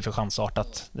mycket, det är för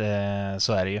chansartat.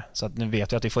 Så är det ju. Så att nu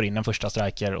vet vi att vi får in en första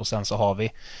striker, och sen så har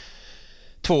vi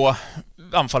 2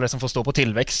 anfallare som får stå på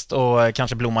tillväxt och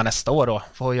kanske blomma nästa år då.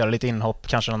 Får göra lite inhopp,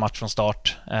 kanske någon match från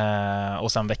start,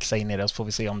 och sen växa in i det, så får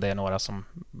vi se om det är några som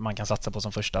man kan satsa på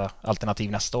som första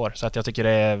alternativ nästa år. Så att jag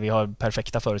tycker vi har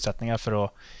perfekta förutsättningar för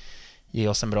att ge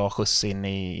oss en bra skjuts in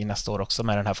i nästa år också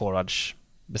med den här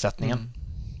forwardsbesättningen.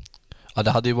 Ja,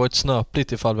 det hade ju varit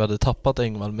snöpligt ifall vi hade tappat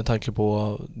Engvall med tanke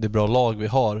på det bra lag vi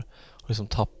har. Och liksom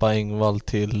tappa Engvall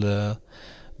till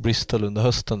Bristol under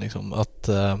hösten. Liksom. Att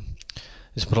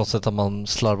på något sätt att man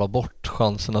slarvar bort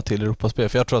chanserna till Europaspel.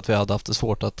 För jag tror att vi hade haft det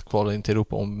svårt att kvala in till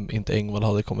Europa om inte Engvall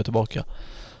hade kommit tillbaka.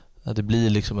 Det blir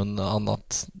liksom en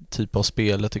annat typ av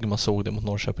spel. Jag tycker man såg det mot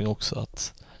Norrköping också.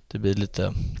 Att det blir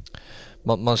lite...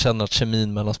 Man känner att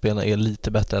kemin mellan spelarna är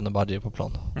lite bättre än när Badji är på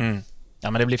plan.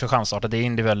 Ja, men det blir för chansartat. Det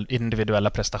är individuella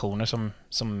prestationer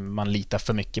som man litar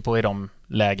för mycket på i de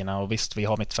lägena. Och visst, vi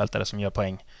har mittfältare som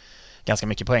gör ganska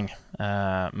mycket poäng.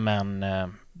 Men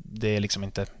det är liksom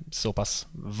inte så pass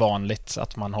vanligt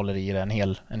att man håller i det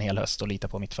en hel höst och litar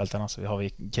på mittfältarna. Så vi har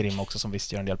Kerim också som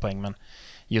visst gör en del poäng. Men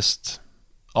just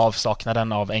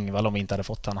avsaknaden av Engvall, om vi inte hade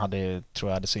fått han, tror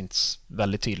jag hade synts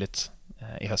väldigt tydligt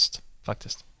i höst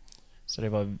faktiskt. Så det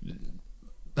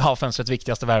var fönstrets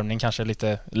viktigaste värvning, kanske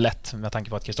lite lätt med tanke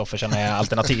på att Kristoffersen är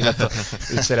alternativet att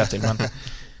utse det till. Men...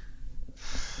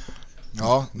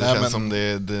 Ja, det känns som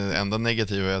det enda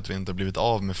negativa är att vi inte har blivit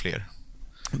av med fler.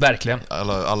 Verkligen. I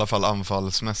alla fall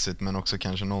anfallsmässigt, men också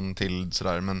kanske någon till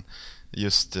sådär. Men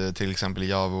just till exempel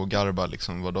Javo och Garba,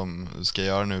 liksom, vad de ska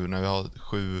göra nu när vi har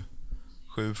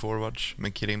sju forwards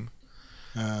med Kerim.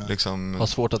 Liksom, har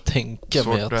svåt att tänka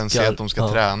svårt med att se att de ska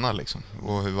träna liksom,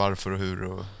 och varför och hur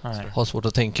och har svårt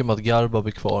att tänka med att Garba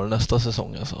blir kvar nästa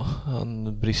säsong alltså.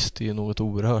 Han brister ju något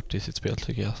oerhört i sitt spel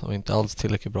tycker jag. Han är inte alls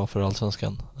tillräckligt bra för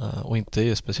Allsvenskan och inte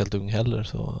är speciellt ung heller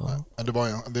så.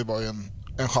 Det var ju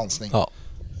en chansning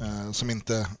som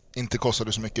inte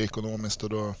kostade så mycket ekonomiskt och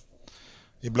då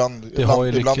ibland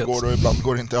går det och ibland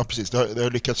går det inte. Ja precis, det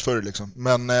har lyckats förr liksom.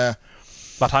 Men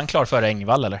var han klar före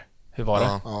Engvall eller? Hur var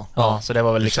det? Ja, så det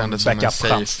var väl liksom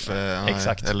backup-chans.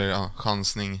 Exakt. Eller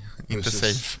chansning, inte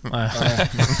precis. Safe.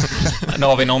 Nu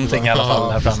har vi någonting i alla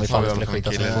fall här framme ifall det skulle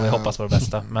skita, så får vi hoppas på det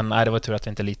bästa. Men nej, det var tur att vi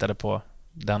inte litade på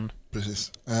den.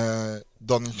 Precis.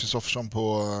 Daniel Kristoffersson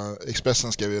på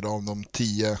Expressen skrev ju om de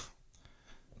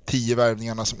 10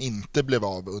 värvningarna som inte blev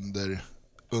av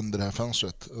under det här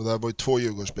fönstret. Och där var ju 2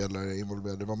 Djurgårdsspelare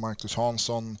involverade. Det var Marcus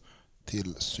Hansson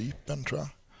till Cypern tror jag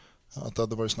att det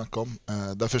hade varit snack om.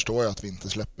 Där förstår jag att vi inte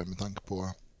släpper med tanke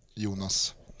på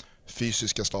Jonas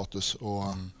fysiska status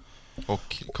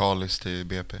och Kalis till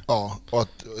BP. Ja,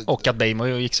 och att Beijmo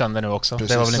gick sönder nu också.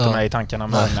 Precis. Det var väl inte med i tankarna.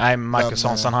 Men Marcus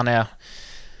Hansson, han är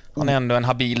ändå en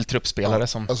habil truppspelare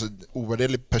som... Alltså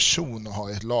ovärderlig person att ha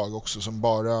i ett lag också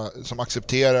som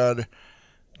accepterar,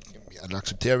 eller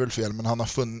accepterar väl fel, men han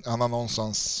har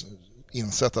någonstans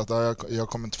insett att jag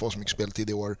kommer inte få så mycket speltid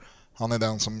i år. Han är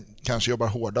den som kanske jobbar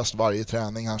hårdast varje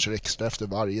träning. Han kör extra efter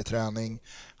varje träning.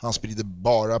 Han sprider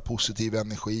bara positiv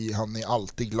energi. Han är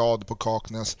alltid glad på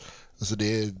Kaknäs. Alltså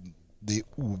det är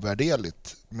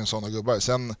ovärderligt med sådana gubbar.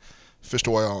 Sen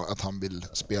förstår jag att han vill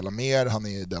spela mer. Han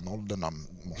är i den åldern han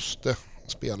måste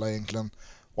spela egentligen.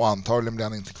 Och antagligen blir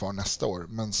han inte kvar nästa år.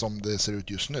 Men som det ser ut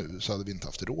just nu så hade vi inte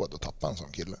haft råd att tappa en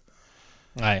sån kille.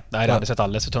 Nej, det hade sett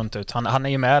alldeles för tunt ut. Han är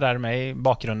ju med i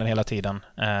bakgrunden hela tiden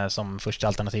som första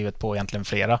alternativet på egentligen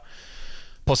flera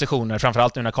positioner,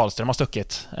 framförallt nu när Karlström har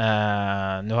stuckit.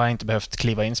 Nu har jag inte behövt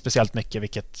kliva in speciellt mycket,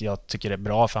 vilket jag tycker är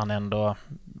bra, för han är ändå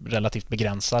relativt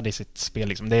begränsad i sitt spel.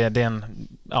 Liksom. Det är en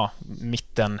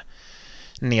mitten,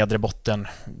 nedre botten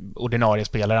ordinarie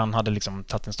spelare. Han hade liksom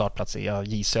tagit en startplats i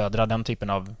J Södra, den typen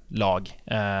av lag.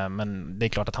 Men det är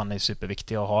klart att han är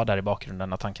superviktig att ha där i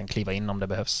bakgrunden, att han kan kliva in om det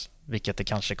behövs. Vilket det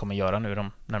kanske kommer göra nu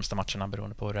de närmsta matcherna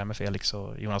beroende på hur det är med Felix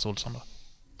och Jonas Olsson då.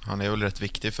 Han är väl rätt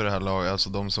viktig för det här laget, alltså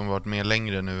de som varit med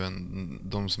längre nu än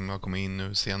de som har kommit in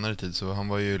nu senare tid, så han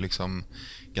var ju liksom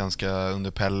ganska,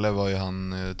 under Pelle var ju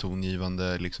han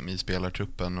tongivande liksom i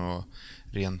spelartruppen och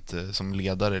rent som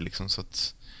ledare liksom, så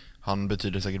att han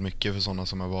betyder säkert mycket för sådana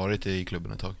som har varit i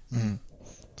klubben ett tag.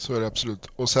 Så är det absolut.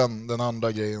 Och sen den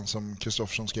andra grejen som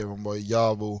Kristoffersson skrev om var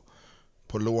Javo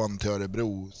på lån till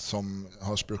Örebro som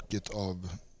har spruckit av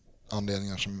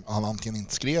anledningar som han antingen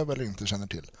inte skrev eller inte känner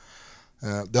till.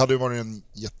 Det hade ju varit en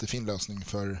jättefin lösning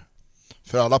för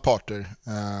alla parter.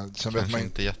 Sen vet man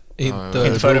inte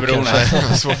för Örebro.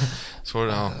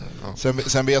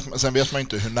 Sen vet man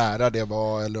inte hur nära det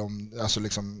var eller om, alltså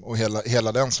liksom, och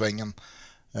hela den svängen.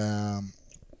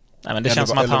 Nej, men det känns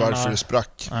som att varför det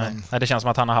sprack. Nej, det känns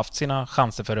som att han har haft sina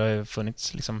chanser, för det har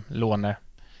funnits liksom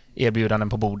låneerbjudanden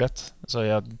på bordet. Så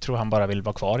jag tror han bara vill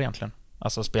vara kvar egentligen.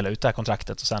 Alltså spela ut det här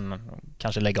kontraktet och sen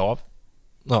kanske lägga av.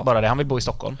 Ja. Bara det, han vill bo i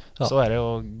Stockholm. Ja. Så är det,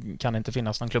 och kan inte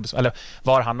finnas någon klubb. Eller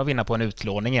var han att vinna på en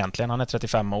utlåning egentligen? Han är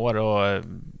 35 år och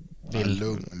vill...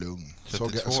 Lugn.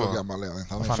 Så gammal är han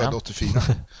inte. Han är född 84.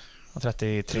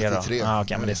 33 då.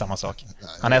 Okej, men det är samma sak. Nej,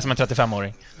 Han är som en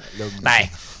 35-åring. Lugn.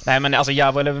 Nej, men alltså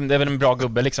Javo, det är väl en bra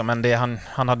gubbe liksom, men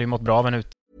han hade ju mått bra av en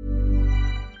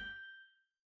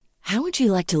How would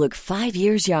you like to look 5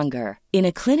 years younger? In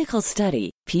a clinical study,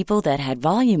 people that had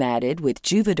volume added with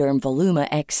Juvederm Voluma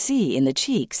XC in the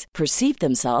cheeks perceived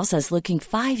themselves as looking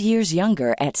 5 years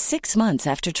younger at 6 months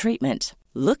after treatment.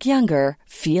 Look younger,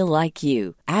 feel like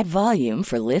you. Add volume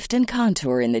for lift and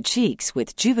contour in the cheeks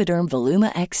with Juvederm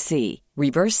Voluma XC.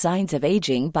 Reverse signs of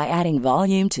aging by adding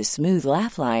volume to smooth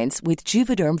laugh lines with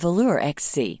Juvederm Volure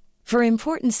XC. For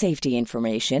important safety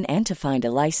information and to find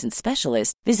a licensed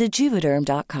specialist, visit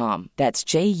Juvederm.com. That's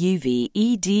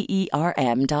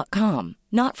JUVEDERM.com.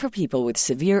 Not for people with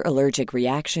severe allergic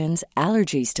reactions,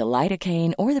 allergies to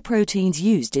lidocaine, or the proteins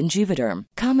used in Juvederm.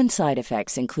 Common side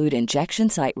effects include injection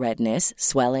site redness,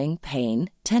 swelling, pain,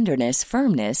 tenderness,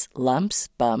 firmness, lumps,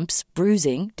 bumps,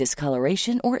 bruising,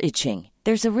 discoloration, or itching.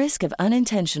 There's a risk of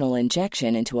unintentional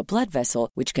injection into a blood vessel,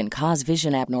 which can cause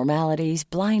vision abnormalities,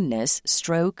 blindness,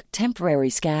 stroke, temporary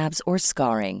scabs, or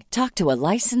scarring. Talk to a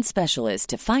licensed specialist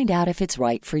to find out if it's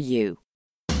right for you.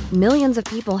 Millions of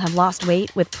people have lost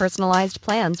weight with personalized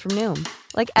plans from Noom.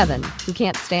 Like Evan, who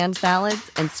can't stand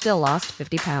salads and still lost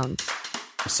 50 pounds.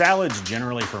 Salads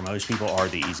generally for most people are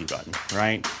the easy button,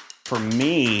 right? For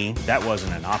me, that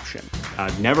wasn't an option.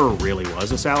 I never really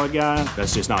was a salad guy.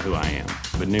 That's just not who I am.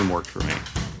 But Noom worked for me.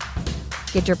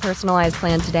 Get your personalized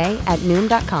plan today at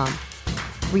Noom.com.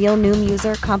 Real Noom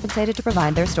user compensated to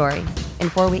provide their story. In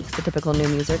 4 weeks, the typical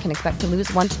Noom user can expect to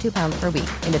lose 1 to 2 pounds per week.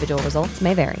 Individual results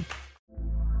may vary.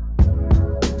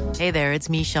 Hey there, it's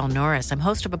Michelle Norris. I'm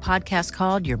host of a podcast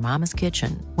called Your Mama's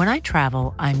Kitchen. When I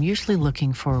travel, I'm usually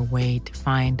looking for a way to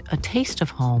find a taste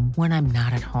of home when I'm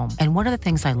not at home. And one of the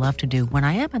things I love to do when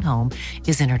I am at home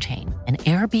is entertain. And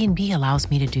Airbnb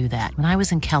allows me to do that. When I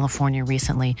was in California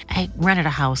recently, I rented a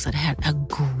house that had a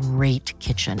great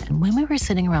kitchen. And when we were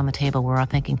sitting around the table, we were all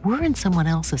thinking, we're in someone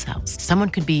else's house. Someone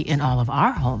could be in all of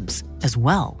our homes as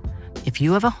well. If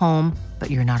you have a home, but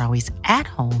you're not always at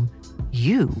home,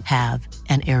 you have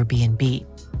an Airbnb.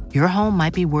 Your home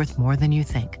might be worth more than you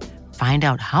think. Find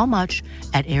out how much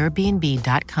at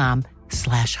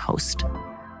airbnb.com/host.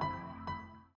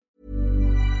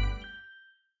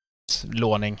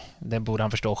 Låning, det borde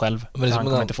han förstå själv. Men han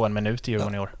kommer inte få en minut i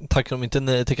Djurgården i år.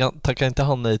 Tackar inte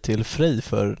han nej till Frej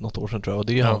för något år sedan tror jag. Och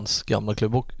det är ju hans gamla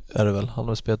klubb, är det väl? Han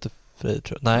har spelat till Frej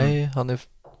tror jag. Nej,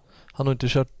 han har inte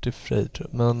kört till Frej tror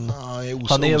jag. Men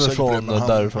han är väl från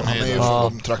därifrån. Han är ju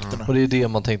från de trakterna. Och det är det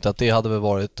man tänkte att det hade väl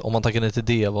varit, om man tackar nej till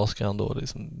det, vad ska han då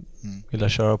liksom vilja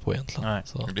köra på egentligen? Nej.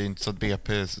 Så. Det är inte så att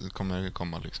BP kommer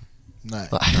komma liksom. Nej.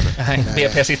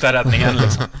 BP sista räddningen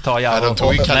liksom. Ta jag. De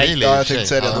tog Khalili. Ja, jag tänkte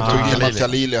säga det. De tog Hilmar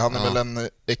Khalili. Han är väl en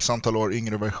x antal år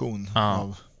yngre version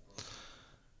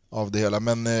av det hela.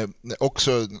 Men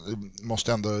också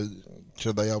måste ändå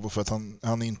kredda Javo för att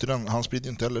han är inte han sprider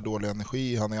inte heller dålig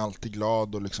energi. Han är alltid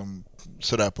glad och liksom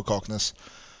sådär på Kaknäs.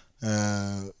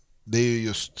 Det är ju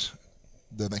just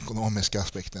den ekonomiska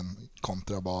aspekten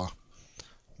kontra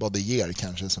vad det ger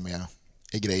kanske som är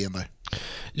grejen där.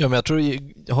 Ja, men jag tror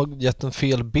jag har gett en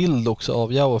fel bild också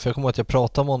av Javo, för jag kommer ihåg att jag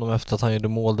pratade med honom efter att han gjorde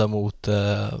mål där mot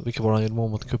vilka var han gjorde mål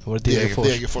mot kuppen? Var det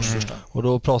Degerfors första. Och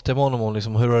då pratade jag med honom om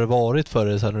liksom, hur har det varit för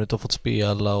dig så här, när du inte har fått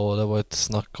spela, och det var ett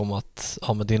snack om att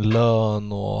med din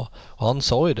lön och han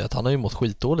sa ju det att han har ju mått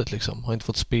skitdåligt liksom, har inte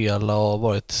fått spela och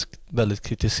varit väldigt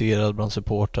kritiserad bland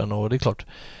supporten, och det är klart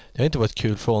det har inte varit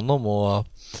kul för honom, och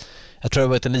jag tror det har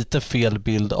varit en liten fel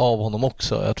bild av honom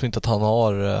också. Jag tror inte att han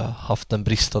har haft en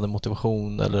bristande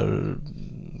motivation, eller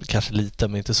kanske lite,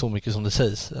 men inte så mycket som det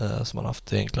sägs som han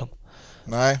haft egentligen.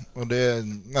 Nej, och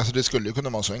det skulle ju kunna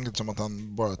vara så enkelt som att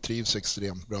han bara trivs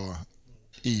extremt bra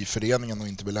i föreningen och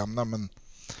inte vill lämna, men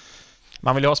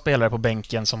man vill ju ha spelare på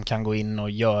bänken som kan gå in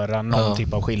och göra någon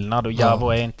typ av skillnad, och Javo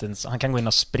är inte ens, han kan gå in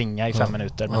och springa i 5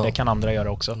 minuter, men det kan andra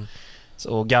göra också.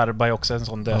 Och Garba är också en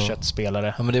sån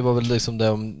dödköttspelare. Ja, men det var väl liksom det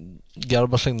om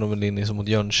Garba slängde väl in som mot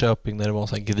Jönköping när det var en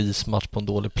sån här grismatch på en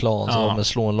dålig plan, så med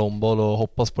slå en långboll och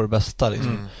hoppas på det bästa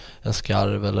liksom. En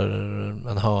skarv eller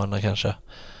en hörna kanske.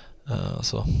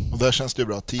 Så. Och där känns det ju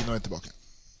bra att Tino är tillbaka.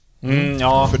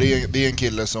 Ja. För det är en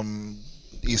kille som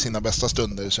i sina bästa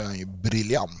stunder så är han ju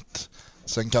briljant.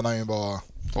 Sen kan han ju vara...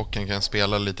 Och han kan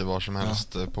spela lite var som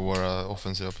helst på våra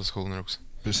offensiva positioner också.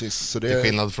 Precis. Så det är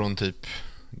skillnad från typ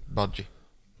Budgie.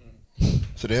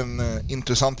 Så det är en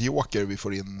intressant joker vi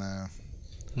får in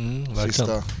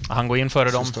sista. Han går in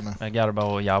före dem med Garba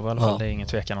och Javo i alla fall, det är ingen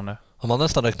tvekan om det. Han har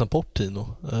nästan räknat bort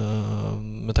Tino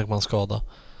med tanke på hans skada.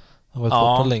 Han har varit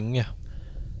borta länge.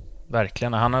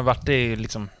 Verkligen, han har varit i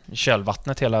liksom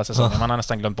kölvattnet hela säsongen. Man har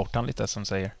nästan glömt bort han lite, som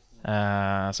säger.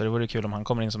 Så det vore kul om han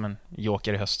kommer in som en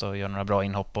joker i höst och gör några bra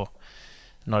inhopp och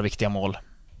några viktiga mål.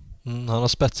 Han har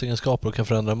spetsegenskaper och kan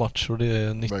förändra match, och det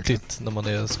är nyttigt verkligen när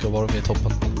man ska vara med i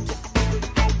toppen.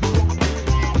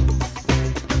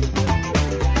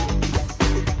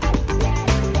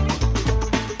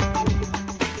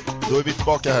 Då är vi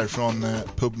tillbaka här från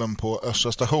puben på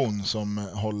Östra station som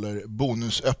håller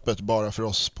bonusöppet bara för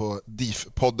oss på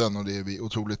DIF-podden, och det är vi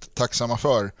otroligt tacksamma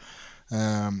för.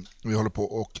 Vi håller på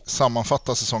och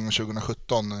sammanfatta säsongen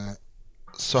 2017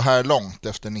 så här långt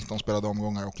efter 19 spelade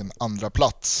omgångar och en andra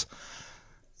plats.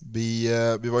 Vi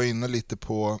var inne lite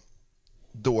på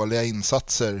dåliga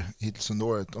insatser hittills under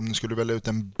året. Om ni skulle välja ut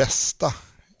en bästa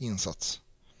insats.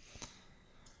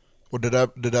 Och det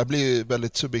där blir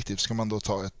väldigt subjektivt. Ska man då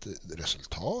ta ett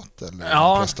resultat eller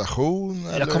en prestation?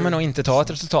 Eller? Jag kommer nog inte ta ett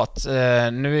resultat.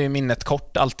 Nu är minnet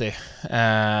kort alltid.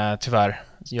 Tyvärr.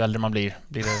 Ju äldre man blir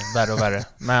det värre och värre.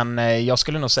 Men jag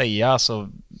skulle nog säga alltså,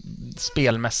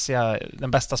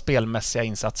 den bästa spelmässiga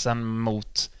insatsen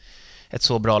mot ett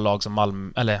så bra lag som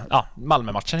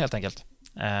Malmö-matchen helt enkelt.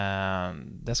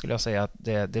 Det skulle jag säga att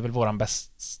det är väl våran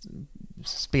bäst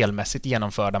spelmässigt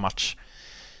genomförda match.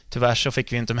 Tyvärr så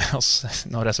fick vi inte med oss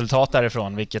något resultat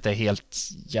därifrån, vilket är helt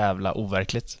jävla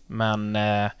overkligt. Men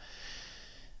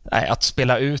att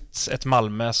spela ut ett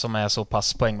Malmö som är så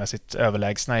pass poängmässigt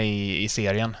överlägsna i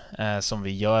serien som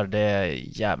vi gör, det är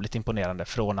jävligt imponerande.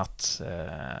 Från att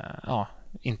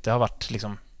inte ha varit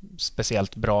liksom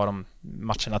speciellt bra de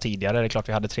matcherna tidigare. Det är klart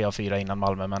vi hade 3 av 4 innan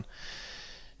Malmö, men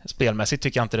spelmässigt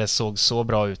tycker jag inte det såg så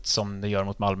bra ut som det gör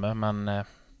mot Malmö. Men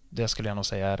det skulle jag nog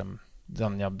säga är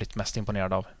den jag blivit mest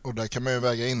imponerad av. Och där kan man ju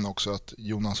väga in också att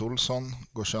Jonas Olsson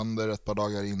går sönder ett par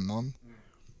dagar innan.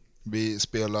 Vi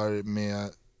spelar med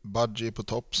Badji på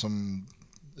topp som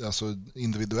alltså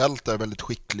individuellt är väldigt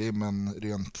skicklig, men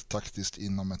rent taktiskt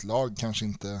inom ett lag kanske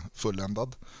inte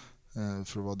fulländad,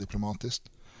 för att vara diplomatiskt.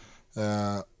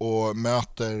 Och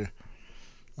möter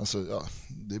alltså,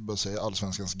 det är bara att säga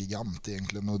allsvenskans gigant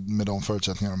egentligen, och med de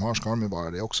förutsättningar de har ska de ju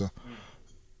vara det också.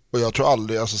 Och jag tror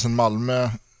aldrig, alltså sen Malmö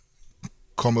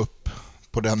kom upp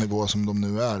på den nivå som de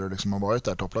nu är och liksom har varit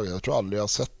där topplaget, jag tror aldrig jag har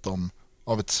sett dem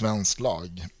av ett svenskt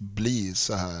lag bli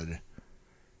så här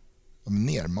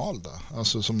nermalda,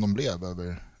 alltså som de blev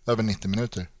över 90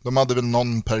 minuter. De hade väl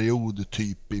någon period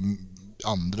typ i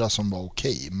andra som var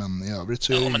okej, men i övrigt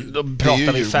så är men då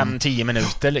pratar vi 5-10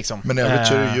 minuter liksom. Men i övrigt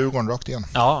så är det Djurgården rakt igen.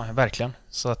 Ja, verkligen.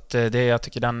 Så att jag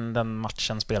tycker den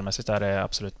matchen spelmässigt är det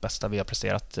absolut bästa vi har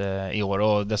presterat i år,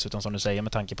 och dessutom som du säger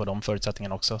med tanke på de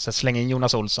förutsättningarna också. Så släng in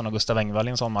Jonas Olsson och Gustav Engvall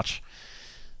i en sån match.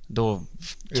 Då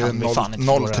kan vi fan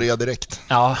inte 0-3 direkt.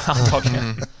 Ja,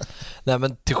 antagligen. Nej,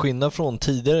 men till skillnad från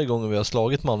tidigare gånger vi har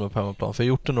slagit Malmö på hemmaplan, för jag har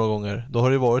gjort det några gånger, då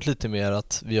har det varit lite mer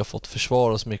att vi har fått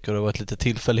försvara oss mycket och det har varit lite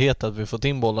tillfällighet att vi fått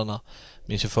in bollarna.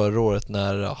 Minns ju förra året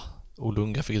när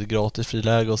Olunga fick ett gratis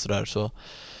friläge och sådär, så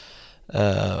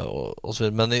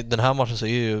men i den här matchen så är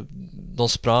ju de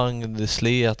sprang, det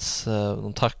slets,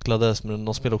 de tacklades, men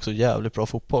de spelade också jävligt bra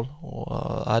fotboll,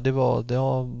 och det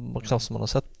var knappt som man har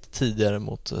sett tidigare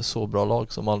mot så bra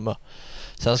lag som Malmö.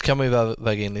 Sen så kan man ju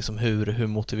väga in liksom hur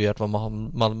motiverat var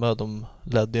Malmö. De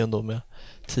ledde ju ändå med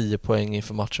 10 poäng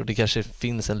inför matcher, och det kanske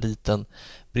finns en liten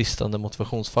bristande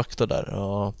motivationsfaktor där,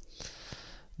 och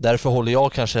därför håller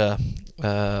jag kanske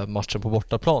matchen på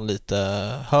bortaplan lite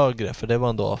högre, för det var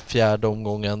ändå 4:e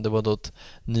omgången, det var då ett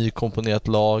nykomponerat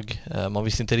lag, man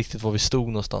visste inte riktigt var vi stod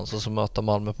någonstans, och så möta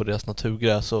Malmö på deras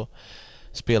naturgräs och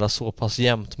spela så pass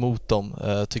jämnt mot dem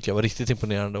tycker jag var riktigt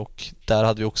imponerande, och där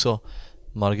hade vi också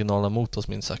marginalerna mot oss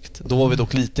minst sagt. Då var vi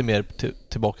dock lite mer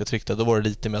tillbakatryckta, då var det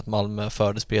lite mer att Malmö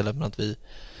förde spelet, men att vi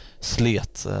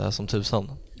slet som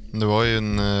tusan. Det var ju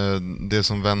det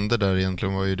som vände där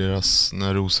egentligen var ju deras,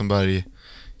 när Rosenberg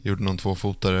gjorde någon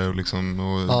tvåfotare och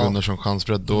Gunnarsson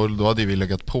chansbredd, då hade vi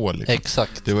legat på liksom.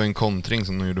 Exakt. Det var en kontring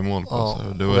som de gjorde mål på,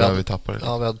 så det var där vi tappade.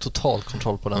 Ja, vi hade total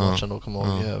kontroll på den matchen då,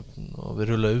 och vi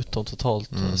rullade ut dem totalt,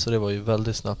 så det var ju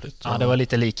väldigt snabbt. Ja, det var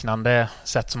lite liknande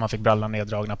sätt som man fick brallan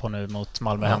neddragna på nu mot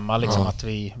Malmö hemma, liksom, att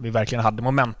vi verkligen hade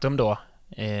momentum då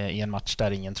i en match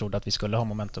där ingen trodde att vi skulle ha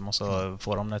momentum, och så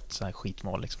får de ett så här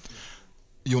skitmål liksom.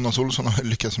 Jonas Olsson har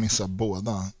lyckats missa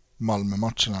båda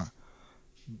Malmö-matcherna.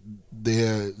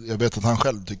 Jag vet att han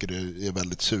själv tycker det är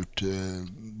väldigt surt.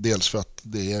 Dels för att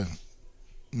det är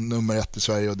nummer 1 i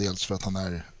Sverige, och dels för att han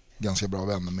är ganska bra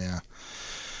vän med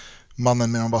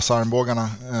mannen med de vassa armbågarna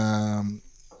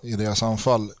i deras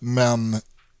anfall. Men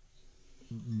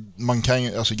jag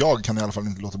kan i alla fall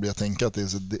inte låta bli att tänka att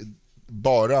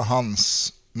bara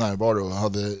hans närvaro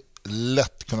hade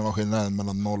lätt kunnat vara skillnaden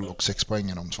mellan 0 och 6 poäng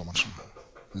i de 2 matcherna.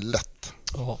 Lätt.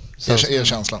 Är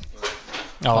känslan.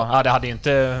 Ja, vi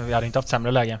hade inte haft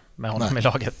sämre läge med honom i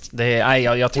laget.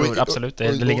 Jag tror absolut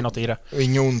det ligger något i det.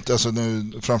 Inget ont, alltså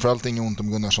framförallt inget ont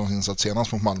om Gunnarssons insats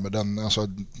senast mot Malmö.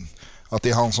 Att det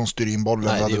är han som styr in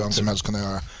bollen, det hade vem som helst kunnat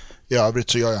göra. I övrigt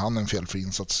så gör han en felfri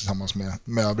insats tillsammans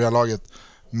med övriga laget.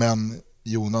 Men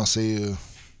Jonas är ju,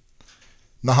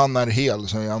 när han är hel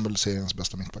så är han väl seriens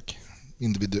bästa mittback.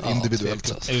 Individuellt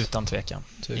sett. Utan tvekan.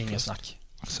 Ingen snack.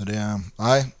 Så det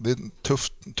är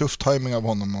tuff timing av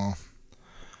honom att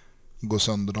gå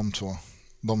sönder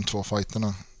de två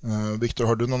fighterna. Viktor,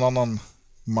 har du någon annan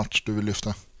match du vill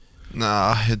lyfta?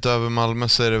 Nej, utöver Malmö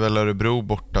så är det väl Örebro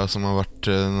borta som har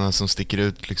varit som sticker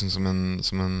ut liksom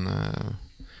som en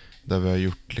där vi har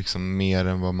gjort liksom mer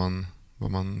än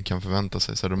vad man kan förvänta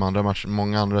sig. Så de andra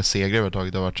många andra segrar vi har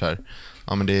tagit har varit så här.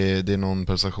 Ja, men det är någon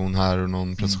prestation här och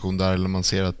någon prestation där, eller man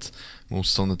ser att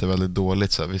motståndet är väldigt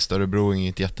dåligt. Så här, visst, Örebro är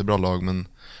inget jättebra lag,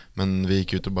 men vi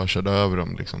gick ut och bara körde över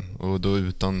dem liksom. Och då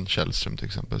utan Källström till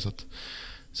exempel.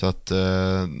 Så att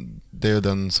det är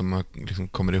den som man liksom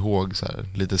kommer ihåg så här,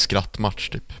 lite skrattmatch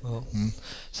typ. Ja.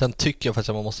 Sen tycker jag faktiskt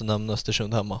att man måste nämna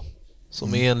Östersund hemma.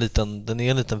 Som är en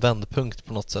liten vändpunkt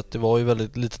på något sätt. Det var ju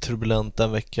väldigt lite turbulent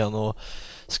den veckan och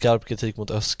skarp kritik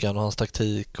mot Öskan och hans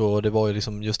taktik, och det var ju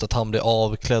liksom just att han blev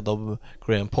avklädd av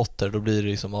Graham Potter. Då blir det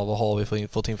liksom, vad har vi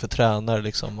fått in för tränare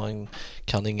liksom? Man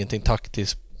kan ingenting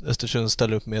taktiskt. Östersund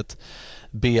ställer upp med ett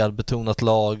BL-betonat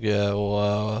lag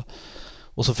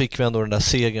och så fick vi ändå den där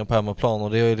segern på hemmaplan,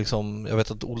 och det är ju liksom, jag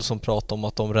vet att Olsson pratade om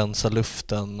att de rensar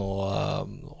luften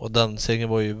och den segern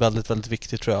var ju väldigt, väldigt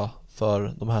viktig tror jag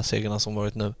för de här segrarna som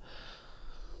varit nu.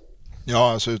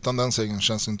 Ja, alltså utan den segern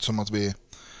känns det inte som att vi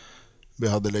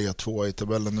hade legat 2 i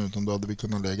tabellen nu, utan då hade vi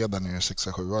kunnat lägga där nere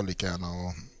 6-7 lika gärna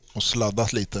och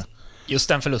sladdat lite. Just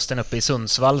den förlusten uppe i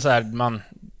Sundsvall så här,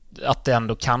 att det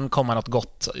ändå kan komma något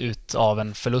gott ut av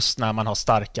en förlust när man har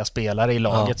starka spelare i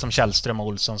laget som Källström och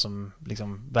Olsson som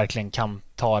liksom verkligen kan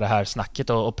ta det här snacket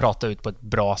och prata ut på ett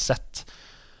bra sätt.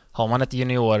 Har man ett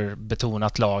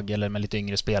juniorbetonat lag eller med lite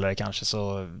yngre spelare kanske,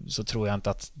 så tror jag inte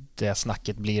att det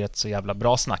snacket blir ett så jävla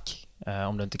bra snack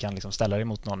om du inte kan liksom ställa dig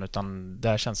mot någon, utan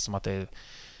där känns det som att det är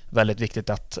väldigt viktigt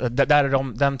att där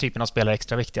är den typen av spelare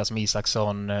extra viktiga som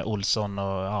Isaksson, Olsson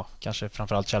och kanske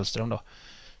framförallt Källström då.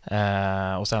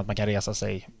 Och sen att man kan resa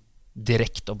sig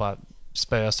direkt och bara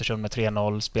spöa Östersund med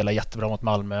 3-0, spela jättebra mot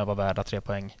Malmö, var värda 3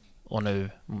 poäng och nu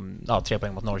 3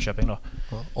 poäng mot Norrköping då.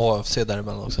 AFC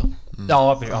däremellan också.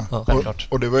 Ja, självklart.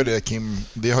 Och det var ju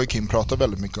det har ju Kim pratat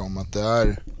väldigt mycket om, att det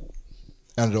är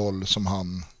en roll som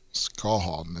han ska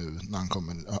ha nu när han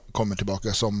kommer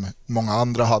tillbaka, som många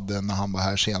andra hade när han var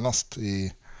här senast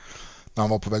när han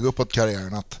var på väg uppåt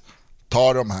karriären, att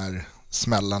ta de här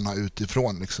smällarna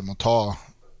utifrån liksom, och ta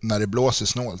när det blåser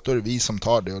snålt, då är det vi som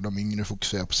tar det och de yngre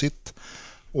fokuserar på sitt.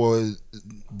 Och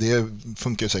det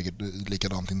funkar ju säkert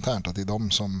likadant internt, att det är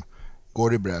de som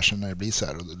går i bräschen när det blir så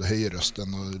här och höjer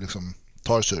rösten och liksom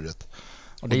tar surret.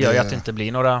 Och det gör ju att det inte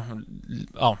blir några,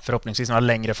 förhoppningsvis några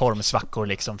längre formsvackor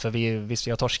liksom. För vi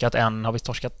har torskat har vi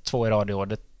torskat 2 i rad i år?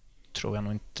 Det tror jag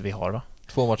nog inte vi har, va?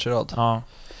 2 matcher i rad? Ja.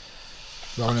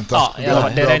 Det har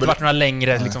inte varit några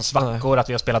längre liksom, svackor att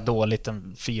vi har spelat dåligt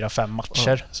 4-5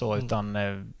 matcher så, utan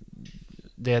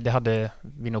det hade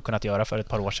vi nog kunnat göra för ett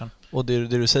par år sedan. Och det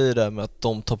du säger där med att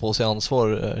de tar på sig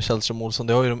ansvar, Källström och Olsson,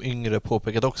 det har ju de yngre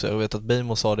påpekat också. Jag vet att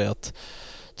Beijmo sa det att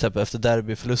typ efter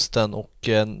derbyförlusten och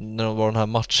när de var den här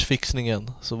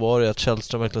matchfixningen, så var det att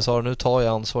Källström verkligen sa, nu tar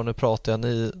jag ansvar, nu pratar jag,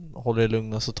 ni håller er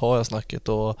lugna, så tar jag snacket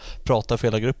och pratar för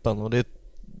hela gruppen. Och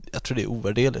jag tror det är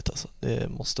ovärderligt alltså. Det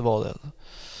måste vara det.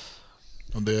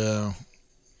 Och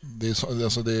det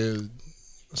är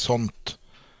sånt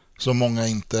som många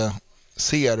inte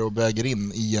ser och väger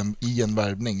in i en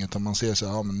värvning, utan man ser så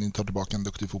här, men ni tar tillbaka en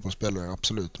duktig fotbollsspelare,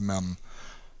 absolut, men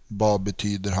vad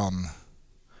betyder han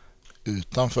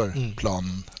utanför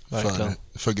planen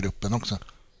för gruppen också?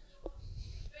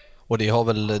 Och det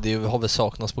har väl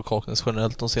saknats på Kaknäs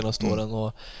generellt de senaste åren,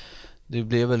 och det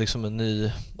blev väl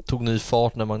liksom tog ny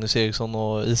fart när Magnus Eriksson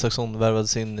och Isaksson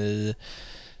värvades in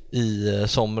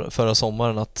förra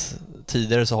sommaren, att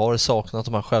tidigare så har det saknat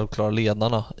de här självklara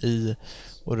ledarna i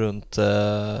och runt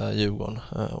Djurgården,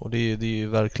 och det är ju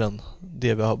verkligen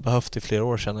det vi har behövt i flera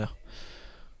år, känner jag.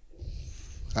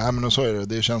 Nej, men så är det.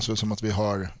 Det känns väl som att vi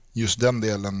har just den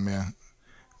delen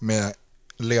med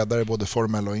ledare, både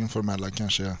formella och informella,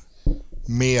 kanske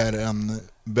mer än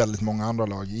väldigt många andra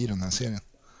lag i den här serien.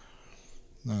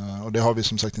 Och det har vi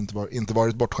som sagt inte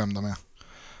varit bortskämda med.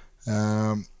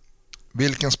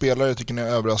 Vilken spelare tycker ni har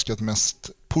överraskat mest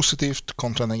positivt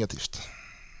kontra negativt?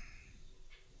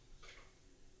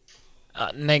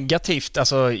 Negativt,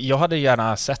 alltså jag hade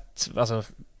gärna sett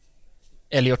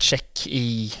Elliot Check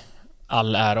i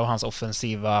all ära och hans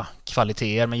offensiva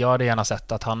kvaliteter, men jag hade gärna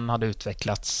sett att han hade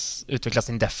utvecklats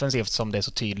sin defensiv, som det är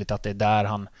så tydligt att det är där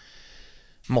han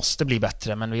måste bli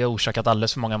bättre, men vi har orsakat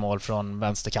alldeles för många mål från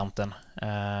vänsterkanten.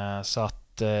 Så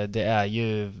att det är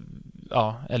ju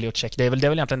Elliot Check, det är väl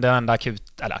egentligen den enda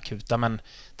akuta, men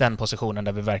den positionen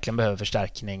där vi verkligen behöver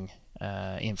förstärkning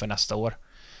inför nästa år.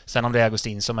 Sen om det är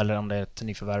Augustinsson eller om det är ett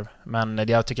nyförvärv. Men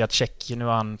jag tycker att Check, nu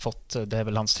har han fått, det är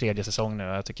väl hans 3:e säsong nu,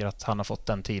 jag tycker att han har fått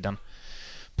den tiden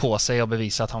på sig och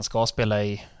bevisa att han ska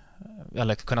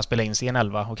kunna spela in sig i en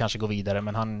 11 och kanske gå vidare,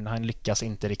 men han lyckas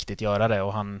inte riktigt göra det,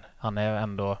 och han är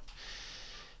ändå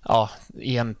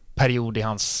i en period i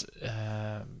hans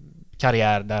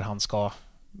karriär där han ska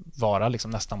vara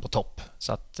liksom nästan på topp.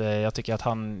 Så att jag tycker att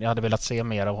jag hade velat se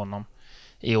mer av honom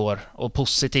i år. Och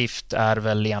positivt är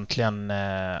väl egentligen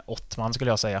Ottman,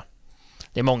 skulle jag säga.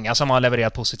 Det är många som har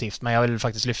levererat positivt, men jag vill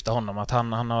faktiskt lyfta honom. Att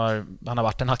han har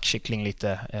varit en hackkyckling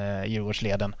lite i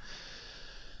Djurgårdsleden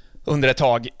under ett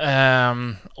tag.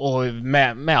 Och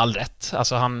med all rätt.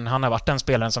 Alltså han har varit den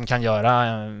spelaren som kan göra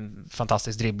en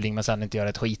fantastisk dribbling men sen inte göra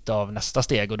ett skit av nästa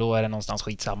steg, och då är det någonstans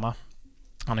skitsamma.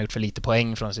 Han har gjort för lite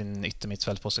poäng från sin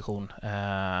yttermittfältsposition.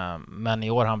 Men i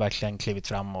år har han verkligen klivit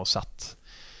fram och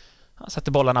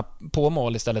sätter bollarna på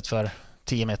mål istället för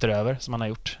 10 meter över som han har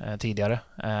gjort tidigare.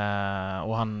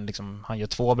 Och han gör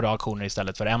 2 bra aktioner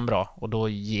istället för en bra, och då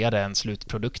ger det en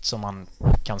slutprodukt som man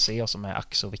kan se och som är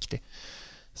ack så viktig.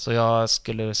 Så jag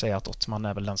skulle säga att Ottman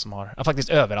är väl den som har faktiskt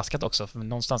överraskat också, för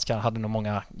någonstans hade nog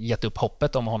många gett upp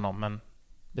hoppet om honom, men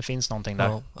det finns någonting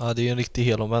där. Ja, det är en riktig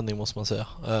helomvändning måste man säga.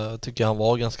 Jag tycker han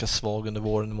var ganska svag under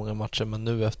våren i många matcher, men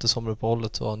nu efter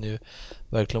sommaruppehållet så har han ju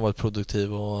verkligen varit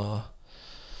produktiv och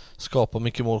skapat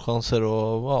mycket målchanser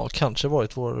och kanske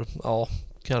varit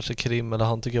kanske Krim eller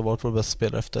han tycker jag varit vår bästa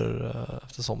spelare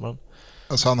efter sommaren.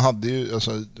 Alltså han hade ju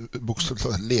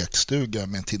bokstavligt lekstuga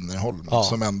med Tinnerholm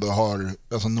som ändå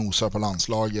har nosar på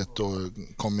landslaget och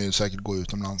kommer ju säkert gå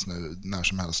utomlands nu när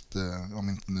som helst, om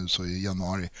inte nu så i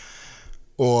januari.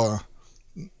 Och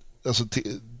jag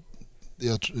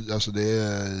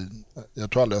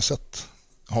tror aldrig jag sett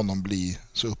honom bli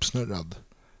så uppsnurrad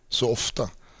så ofta.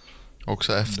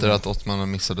 Också efter att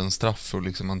Ottman missade en straff, och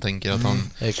liksom man tänker att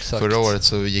förra året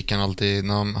så gick han alltid,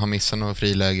 när han missade några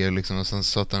friläge liksom, och sen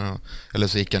så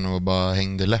gick han och bara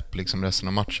hängde läpp liksom resten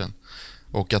av matchen.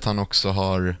 Och att han också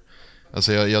har,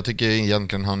 alltså jag tycker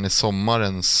egentligen han är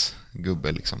sommarens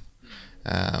gubbe liksom.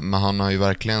 Men han har ju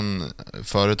verkligen,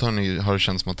 förut har det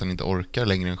känts som att han inte orkar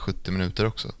längre än 70 minuter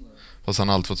också, fast han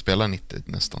har alltid fått spela 90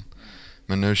 nästan.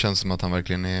 Men nu känns det som att han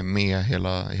verkligen är med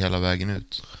hela vägen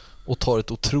ut. Och tar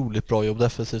ett otroligt bra jobb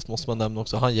defensivt måste man nämna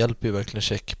också. Han hjälper ju verkligen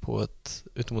Check på ett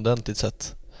utomordentligt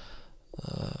sätt.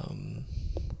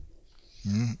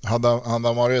 Hade han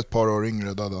varit ett par år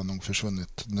yngre då hade han nog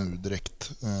försvunnit nu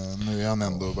direkt. Nu är han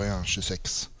ändå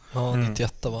 26. Ja,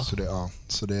 91 va?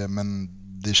 Men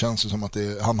det känns ju som att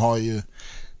han har ju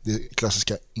det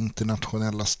klassiska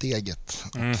internationella steget.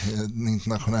 Den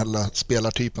internationella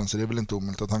spelartypen, så det är väl inte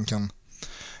omöjligt att han kan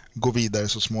gå vidare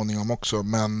så småningom också.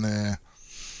 Men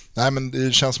men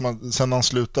det känns som att sen han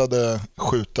slutade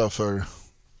skjuta för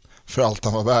allt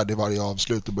han var värd i varje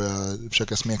avslut och började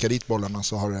försöka smeka dit bollarna,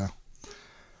 så har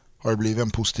det blivit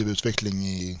en positiv utveckling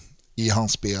i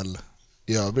hans spel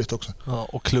i övrigt också. Ja,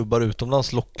 och klubbar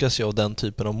utomlands lockas ju av den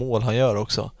typen av mål han gör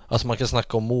också. Alltså man kan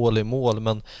snacka om mål i mål,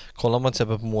 men kollar man till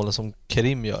exempel på målen som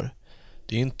Kerim gör,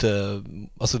 det är inte,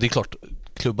 alltså det är klart,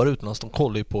 klubbar utomlands, de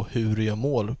kollar ju på hur du gör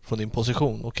mål från din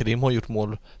position, och Kerim har gjort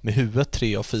mål med huvudet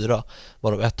 3 av 4,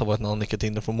 varav ett har varit när han nickat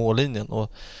in från mållinjen,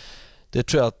 och det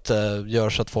tror jag att gör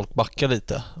så att folk backar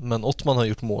lite. Men Ottman har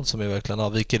gjort mål som är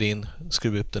verkligen viker in,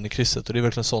 skruvar upp den i krysset, och det är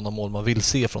verkligen sådana mål man vill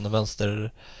se från en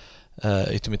vänster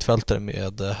yttermittfältare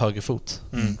med högerfot.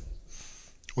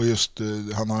 Och just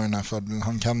han har den här fördelen,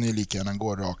 han kan ju lika gärna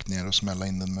gå rakt ner och smälla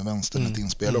in den med vänster ett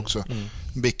inspel också,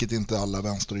 vilket inte alla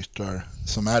vänsteryttrar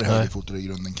som är högerfotade i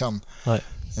grunden kan.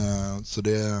 Så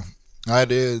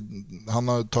han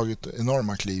har tagit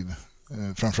enorma kliv,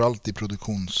 framförallt i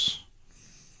produktions.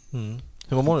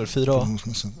 Hur många mål är det? 4? Ja,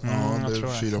 det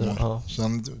är 4 mål. Ja.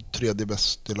 Sen 3:e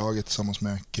bäst i laget tillsammans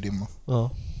med Kerim.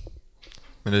 Ja.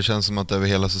 Men det känns som att över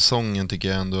hela säsongen tycker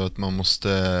jag ändå att man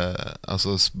måste,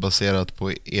 alltså baserat på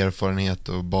erfarenhet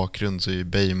och bakgrund, så är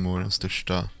Bejmo det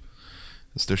största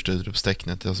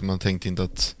utropstecknet. Alltså man tänkte inte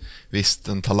att, visst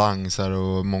en talang så här,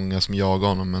 och många som jagar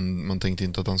honom, men man tänkte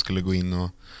inte att han skulle gå in och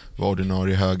vara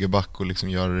ordinarie högerback och liksom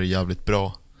göra det jävligt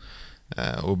bra.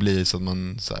 Och bli så att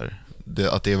man så här,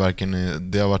 att det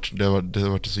verkligen det har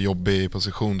varit så jobbig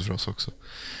position för oss också.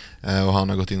 Och han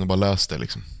har gått in och bara löst det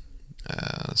liksom.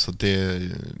 Så det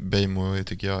Bejmo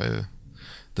tycker jag är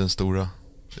den stora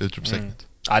Utropstecknet.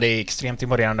 Ja, det är extremt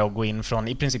imponerande att gå in från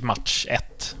i princip match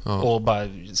 1 och bara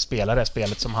spela det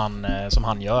spelet som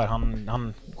han gör.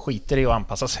 Han skiter i att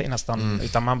anpassa sig nästan,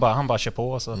 utan han bara kör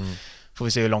på, och så får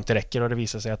vi se hur långt det räcker, och det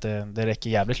visar sig att det räcker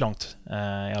jävligt långt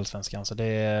i Allsvenskan. Så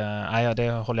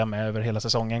det håller jag med över hela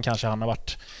säsongen. Kanske han har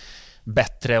varit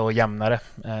bättre och jämnare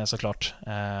såklart,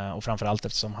 och framförallt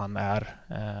eftersom han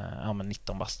är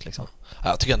 19 bast liksom.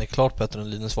 Jag tycker han är klart bättre än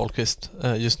Linus Wahlqvist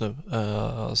just nu,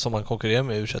 som han konkurrerar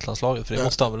med i U21-landslaget, för det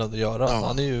måste han väl ändå göra.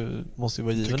 Han måste ju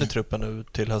vara given i truppen nu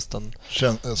till hösten.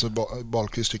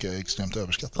 Wahlqvist tycker jag är extremt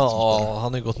överskattad. Ja,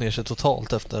 han har ju gått ner sig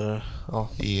totalt efter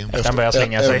han börjar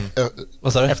slänga sig.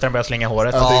 Efter han börjar slänga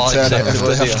håret. Ja,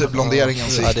 efter blonderingen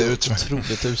så gick det ut.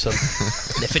 Otroligt uselt.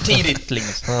 Det är för tidigt,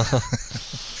 Linus.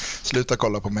 Sluta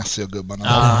kolla på Messi och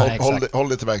gubbarna. Håll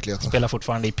det till verkligheten. Spelar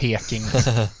fortfarande i Peking.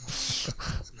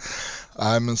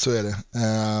 Nej, men så är det.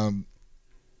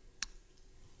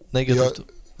 Negativt.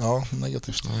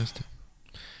 Negativt. Ja, just det.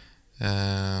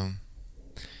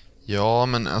 Ja,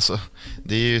 men alltså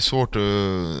det är ju svårt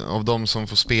av de som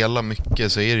får spela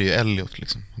mycket så är det ju Elliot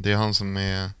liksom. Det är han som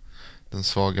är den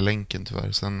svaga länken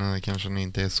tyvärr. Sen kanske han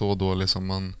inte är så dålig som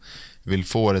man vill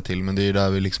få det till, men det är ju där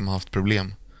vi liksom har haft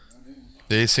problem.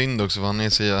 Det är synd också,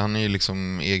 för han är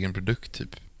liksom egen produkt typ.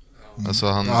 Alltså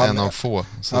han är en av få.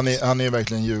 Han är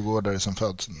verkligen djurgårdare som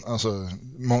föds. Alltså,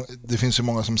 det finns ju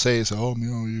många som säger så men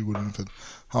jag är djurgårdare född.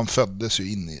 Han föddes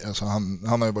ju in i, alltså han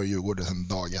har ju varit djurgårdare sedan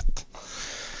dag 1.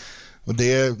 Och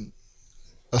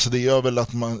det gör väl att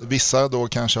vissa då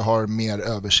kanske har mer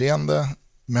överseende,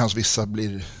 medan vissa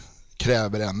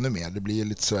kräver ännu mer. Det blir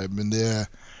lite så här, men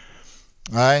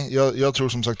jag tror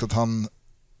som sagt att han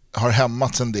har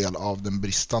hämmats en del av den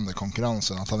bristande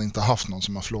konkurrensen, att han inte haft någon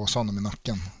som har flåsat honom i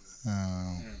nacken.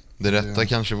 Det rätta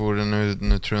kanske vore,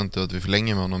 nu tror jag inte att vi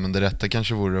förlänger med honom, men det rätta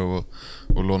kanske vore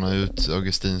att låna ut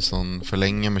Augustinsson,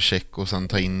 förlänga med Check och sen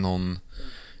ta in någon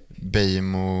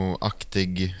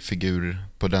Beijmo-aktig figur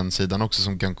på den sidan också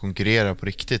som kan konkurrera på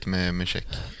riktigt med Check.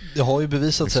 Det har ju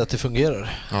bevisat sig att det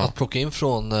fungerar. Att plocka in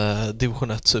från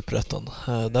division 1 Superettan.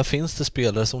 Där finns det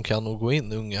spelare som kan nog gå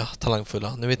in, unga,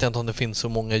 talangfulla. Nu vet jag inte om det finns så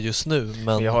många just nu,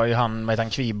 men vi har ju han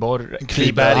med Kviberg.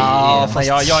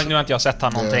 Nu har inte jag sett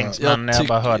han någonting, men jag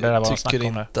bara hörde det var snack om det.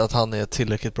 Jag tycker inte att han är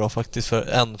tillräckligt bra faktiskt för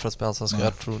att spela allsvenskan.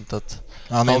 Jag tror inte att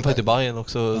han var på till Bayern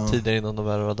också tidigare innan de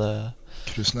värvade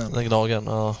den Gnagen.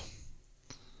 Ja.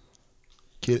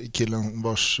 Killen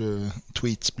vars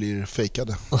tweets blir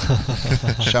fejkade.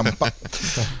 Kämpa.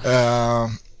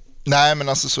 Nej, men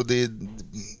alltså så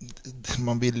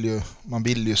man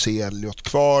vill ju se Elliot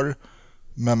kvar,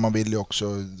 men man vill ju också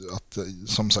att,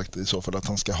 som sagt, i så fall att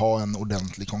han ska ha en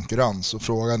ordentlig konkurrens. Och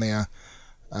frågan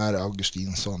är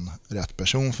Augustinsson rätt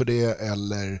person för det,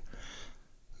 eller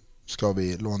ska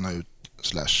vi låna ut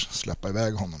 / släppa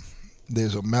iväg honom? Det är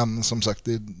så, men som sagt,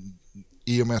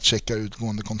 i och med att checka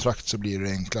utgående kontrakt så blir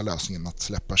det enkla lösningen att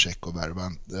släppa check och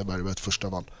värva ett första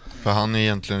val. För han är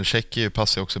egentligen, check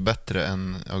passar också bättre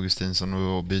än Augustinsson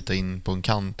och byta in på en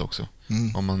kant också.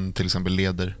 Om man till exempel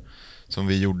leder, som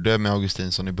vi gjorde med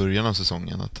Augustinsson i början av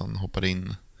säsongen, att han hoppade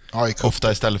in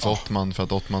ofta istället för Ottman, för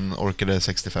att Ottman orkade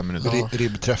 65 minuter.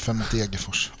 Ribbträffen mot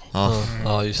Egefors.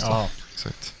 Ja, just det.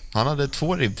 Exakt. Han hade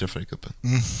 2 ribbträffar i kuppen.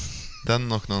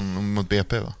 Den och någon mot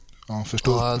BP, va? Ja,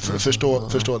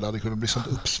 förstå det hade kunnat bli sånt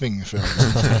uppsving för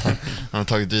han har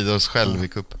tagit vidare oss själv i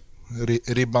kupp.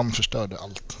 Ribban förstörde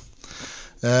allt.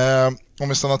 Om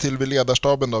vi stannar till vid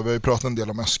ledarstaben då. Vi har ju pratat en del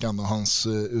om Öskan och hans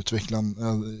utveckling,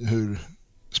 hur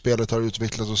spelet har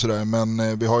utvecklats och sådär.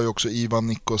 Men vi har ju också Ivan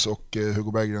Nikos och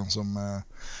Hugo Berggren som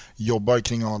jobbar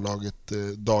kring A-laget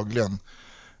dagligen.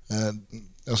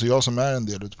 Alltså jag som är en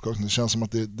del ute på kocken, det känns som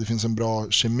att det finns en bra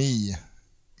kemi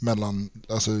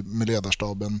med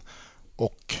ledarstaben,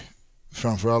 och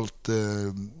framförallt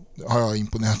har jag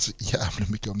imponerats jävligt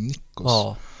mycket av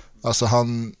Nikos. Alltså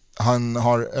han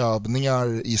har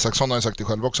övningar, Isaksson har ju sagt det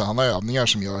själv också, han har övningar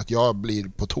som gör att jag blir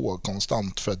på tå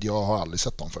konstant, för att jag har aldrig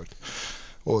sett dem förut.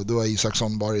 Och då har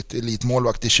Isaksson varit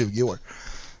elitmålvakt i 20 år.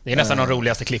 Det är nästan de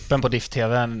roligaste klippen på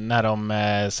DIF-TV när de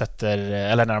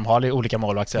när de har olika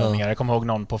målvaktsövningar. Jag kommer ihåg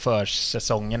någon på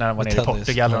försäsongen när de var nere i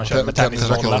Portugal och de körde med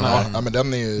tennisbollarna. Ja, men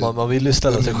den är ju... man vill ju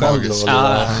ställa sig själv då.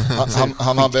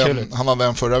 Han hade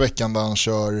en förra veckan där han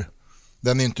kör,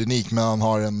 den är inte unik, men han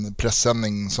har en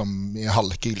pressändning som är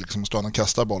halkig, liksom står och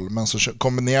kastar boll, men så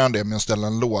kombinerar han det med att ställa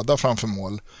en låda framför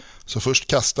mål. Så först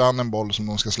kastar han en boll som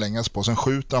de ska slängas på, sen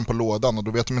skjuter han på lådan och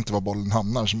då vet de inte var bollen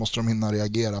hamnar, så måste de hinna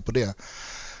reagera på det.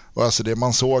 Och alltså det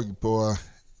man såg på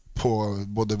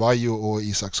både Vaiho och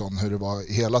Isaksson, hur det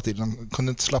var hela tiden, de kunde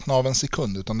inte slappna av en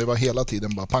sekund, utan det var hela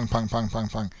tiden bara pang, pang, pang, pang,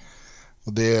 pang.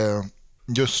 Och det är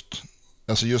just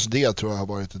alltså just det tror jag har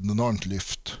varit ett enormt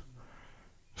lyft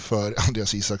för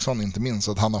Andreas Isaksson, inte minst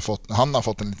att han har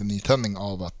fått en liten nytändning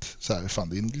av att så här, fan,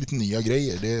 det är lite nya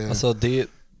grejer. Alltså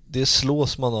det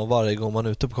slås man av varje gång man är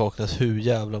ute på Kaknäs, hur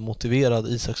jävla motiverad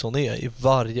Isaksson är i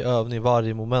varje övning,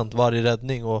 varje moment, varje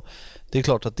räddning. Och det är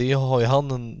klart att det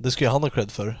ska ju han ha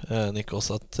cred för,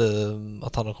 Nikos, att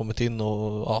han har kommit in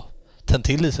och tänt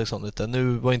till Isaksson lite.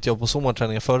 Nu var inte jag på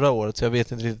sommarträningen förra året, så jag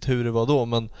vet inte riktigt hur det var då,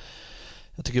 men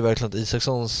jag tycker verkligen att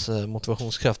Isakssons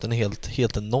motivationskraft är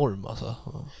helt enorm alltså.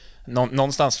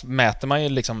 Någonstans mäter man ju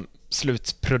liksom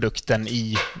slutprodukten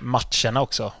i matcherna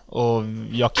också. Och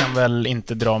jag kan väl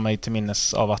inte dra mig till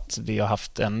minnes av att vi har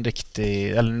haft en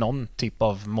riktig eller någon typ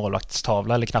av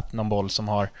målvaktstavla eller knappt någon boll som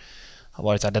har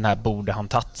varit så här, den här borde han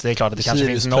tatt. Det är klart att det kanske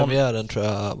finns någon. Premiären tror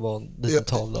jag var en liten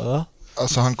tavla, ja?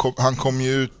 Alltså han kom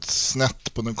ju ut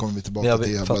snett på, nu kommer vi tillbaka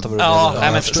till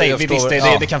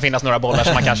det kan finnas några bollar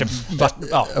som man kanske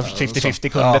 50-50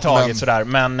 kunde tagit sådär,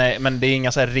 men det är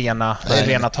inga så här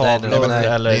rena tavlor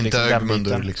eller inte liksom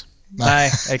Ögmundur liksom.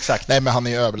 Nej, exakt. Nej, men han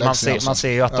är överlägsen. Man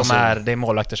ser ju att det är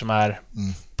målvakter som är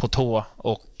på tå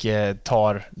och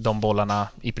tar de bollarna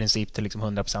i princip till liksom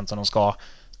 100% som de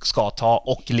ska ta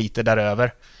och lite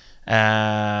däröver.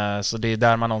 Så det är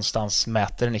där man någonstans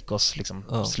mäter Nikos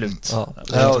liksom, slut.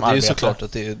 Det är ju såklart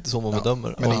att det är så man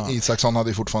bedömer. Men Isaksson hade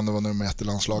ju fortfarande varit nummer 1 i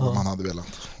landslag om han hade velat.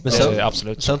 Men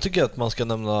absolut. Sen tycker jag att man ska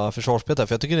nämna försvarsspelet här,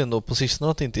 för jag tycker ändå på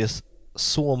sistone att det inte är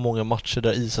så många matcher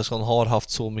där Isaksson har haft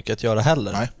så mycket att göra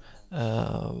heller. Nej.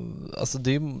 Alltså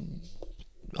det är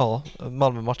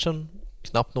Malmö-matchen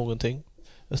knappt någonting.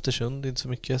 Östersund inte så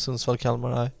mycket.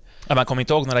 Sundsvall-Kalmar, nej. Ja, man kommer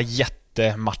inte ihåg några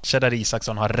jättematcher där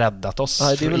Isaksson har räddat oss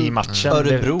i matchen.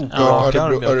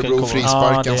 Örebro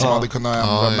frisparken som hade kunnat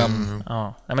ändra,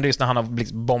 men det är just när han har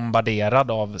blivit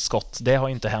bombarderad av skott. Det har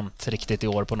inte hänt riktigt i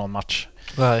år på någon match.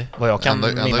 Nej. Vad jag kan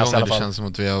minnas i alla fall. Det känns som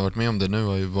att vi har varit med om det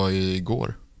nu var ju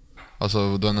igår.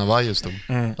 Alltså då när Vajo stod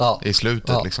i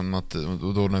slutet liksom,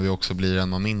 och då när vi också blir en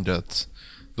man mindre,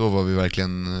 då var vi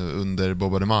verkligen under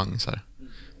bombardemang så här.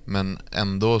 Men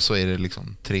ändå så är det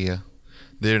liksom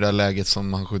det är det där läget som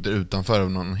man skjuter utanför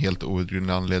av någon helt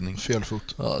outgrundlig anledning. Fel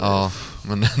fot. Ja,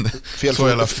 men så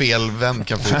jävla fel vem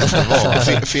kan fotas det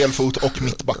vara? Fel fot och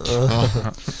mittback.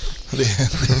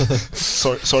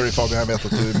 Sorry Fabian, jag vet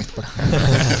att du är mittback.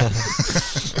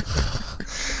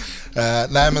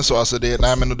 Nej men så alltså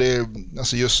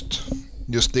alltså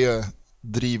just det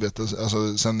drivet,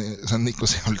 alltså sen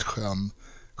Nikos är väldigt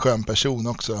skön person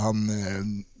också.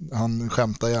 Han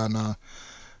skämtar gärna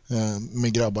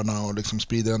med grabbarna och liksom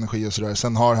sprider energi och sådär.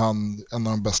 Sen har han en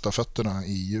av de bästa fötterna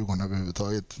i Djurgården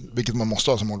överhuvudtaget, vilket man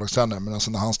måste ha som målvaktstränare, men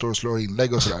alltså när han står och slår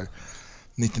inlägg och sådär,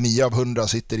 99 av 100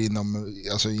 sitter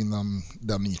inom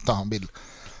den yta han vill.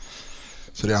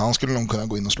 Så han skulle nog kunna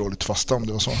gå in och slå lite fasta om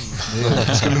det var så.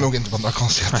 Det skulle nog inte vara några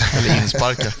konstigheter. Eller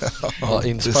insparkar. Ja,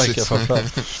 insparkar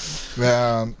framförallt.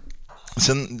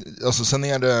 Sen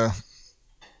är det,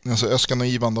 alltså Özcan och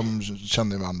Ivan, de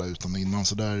känner varandra utan och innan,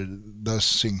 så där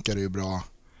synkar det ju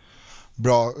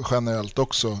bra generellt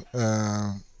också.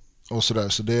 Och sådär,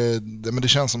 så men det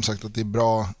känns som sagt att det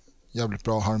är jävligt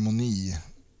bra harmoni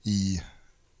i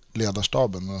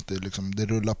ledarstaben, och att det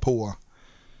rullar på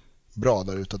bra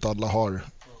där ute, att alla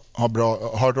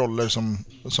har roller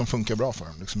som funkar bra för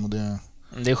dem liksom, och det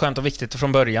är skönt och viktigt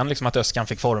från början liksom, att Özcan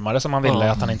fick forma det som han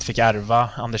ville, att han inte fick ärva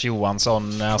Anders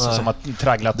Johansson, alltså, som har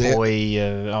tragglat på i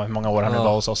hur många år han nu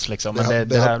var hos oss liksom. Men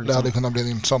det hade kunnat bli en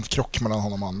intressant krock mellan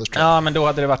honom och Anders, tror jag. Ja, men då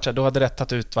hade det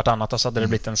tagit ut vartannat, och så hade det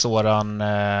blivit en Soran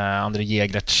André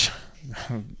Jägerts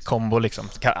kombo liksom.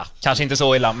 Kanske inte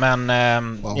så illa, men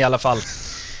i alla fall.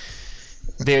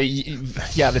 Det är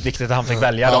jävligt viktigt att han fick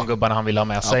välja de gubbarna han vill ha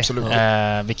med sig.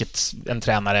 Vilket en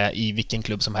tränare i vilken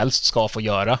klubb som helst ska få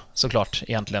göra, såklart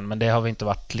egentligen. Men det har vi inte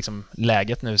varit liksom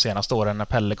läget nu senaste åren när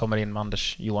Pelle kommer in med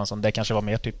Anders Johansson. Det kanske var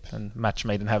mer typ en match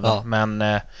made in heaven. Men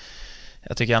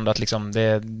jag tycker ändå att liksom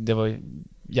det var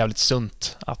jävligt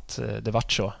sunt att det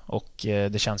vart så. Och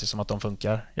det känns ju som att de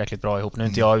funkar jäkligt bra ihop. Nu är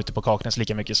inte jag ute på Kaknäs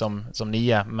lika mycket som ni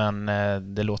är, men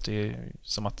det låter ju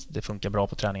som att det funkar bra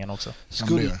på träningen också.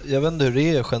 Jag vet inte hur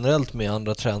det är generellt med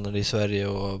andra tränare i Sverige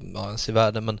och ens i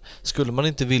världen, men skulle man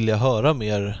inte vilja höra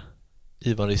mer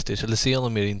Ivan Ristic eller se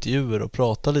någon mer intervjuer och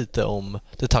prata lite om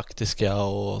det taktiska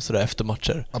och sådär efter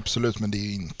matcher? Absolut, men det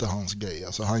är inte hans grej.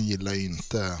 Alltså, han gillar ju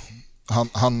inte...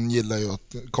 Han gillar ju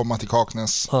att komma till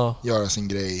Kaknäs, göra sin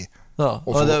grej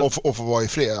och få vara i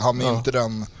fred. Han är inte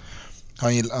den...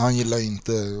 Han gillar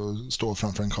inte att stå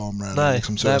framför en kamera. Nej,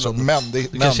 liksom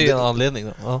det kanske är en anledning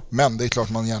då. Ja. Men det är klart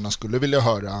man gärna skulle vilja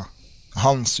höra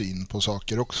hans syn på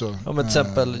saker också. Ja, men till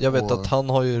exempel, jag vet att han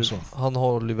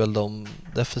håller väl de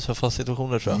defensiva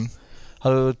situationer, tror jag.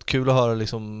 hade varit kul att höra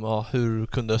liksom, hur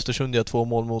kunde Östersund göra 2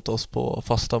 mål mot oss på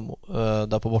fasta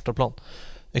där på bortaplan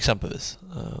exempelvis.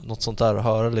 Något sånt där, att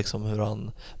höra liksom hur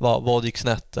han vad gick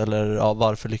snett, eller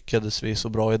varför lyckades vi så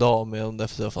bra idag med en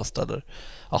defensiva fasta, eller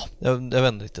jag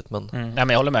vet inte riktigt, men Nej, men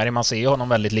jag håller med dig, man ser ju honom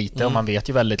väldigt lite och man vet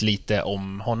ju väldigt lite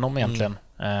om honom egentligen.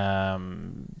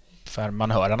 För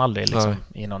man hör han aldrig liksom,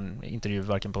 i någon intervju,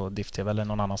 varken på Diff TV eller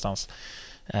någon annanstans.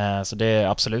 Så det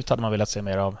absolut hade man velat se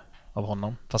mer av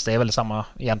honom. Fast det är väl samma,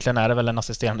 egentligen är det väl en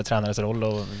assisterande tränares roll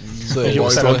och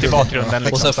josa runt i bakgrunden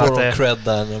liksom, och sen får de cred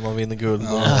där när man vinner guld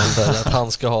och att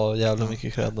han ska ha jävla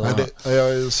mycket cred.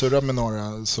 Jag surrar med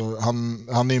några, så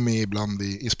han är ju med ibland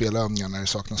i spelövningar när det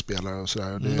saknas spelare och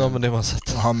sådär. Men det man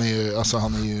sett. Han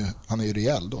är ju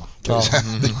rejäl då, kan jag säga.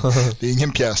 Det är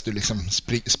ingen pjäs du liksom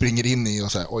springer in i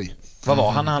och säger oj. Vad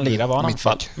var han när han lirade? Var han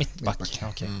mittback?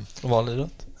 Okay. Vad var han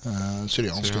lirat?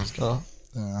 Syrianska.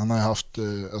 Han har ju haft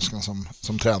Öskan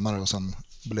som tränare och sen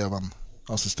blev han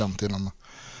assistent till honom.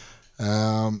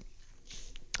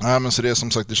 Men så det är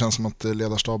som sagt, det känns som att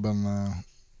ledarstaben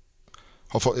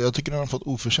har fått, jag tycker den har fått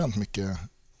oförtjänt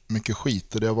mycket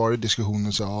skit, och det har varit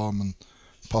diskussioner så men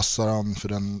passar han för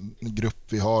den grupp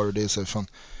vi har, och det är så fan,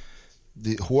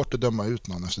 det är hårt att döma ut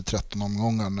någon efter 13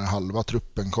 omgångar när halva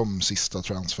truppen kom sista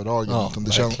transferdagen.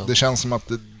 Det känns som att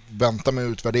det väntar med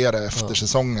att utvärdera efter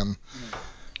säsongen.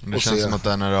 Det känns som att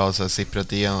det när det har så här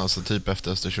sipprat igen, alltså typ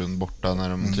efter Östersund borta, när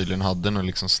de tydligen hade något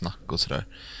liksom snack och sådär,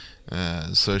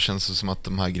 så känns det som att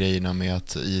de här grejerna med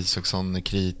att Isaksson är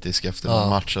kritisk efter någon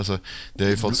match, alltså, det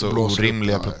har ju fått så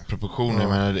orimliga proportioner.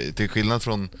 Men till skillnad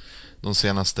från de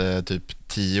senaste typ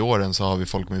 10 åren så har vi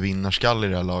folk med vinnarskall i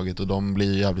det här laget, och de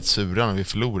blir jävligt sura när vi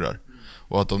förlorar.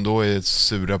 Och att de då är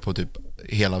sura på typ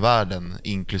hela världen,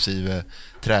 inklusive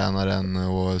tränaren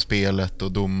och spelet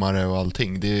och domare och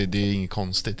allting, det är inget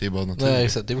konstigt, det är bara naturligt. Nej,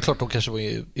 exakt. Det är väl klart de kanske var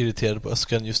irriterade på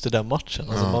Öskan just i den matchen.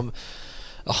 Alltså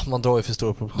man drar ju för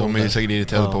stora proportioner. De är ju säkert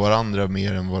irriterade på varandra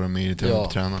mer än vad de är irriterade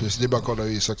på tränaren. Precis, det är bara att kolla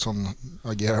hur Isaksson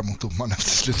agerar mot domaren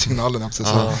efter slutsignalen också.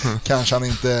 Så kanske han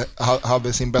inte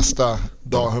hade sin bästa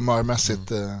dag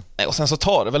humörmässigt. Och sen så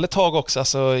tar det väl ett tag också.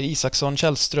 Alltså Isaksson,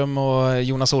 Källström och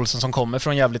Jonas Olsson som kommer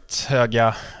från jävligt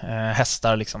höga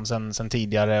hästar liksom, sen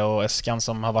tidigare, och Öskan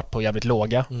som har varit på jävligt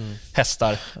låga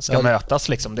hästar ska mötas.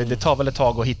 Liksom. Det tar väl ett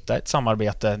tag att hitta ett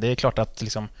samarbete. Det är klart att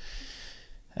liksom,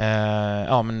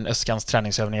 men Öskans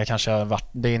träningsövningar kanske har varit,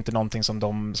 det är inte någonting som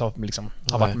de liksom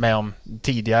har varit med om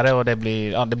tidigare, och det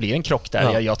blir en krock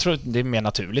där. Jag tror det är mer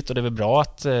naturligt, och det är väl bra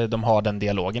att de har den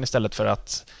dialogen istället för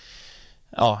att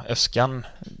Öskan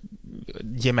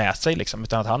ger med sig liksom,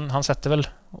 utan att han sätter väl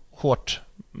hårt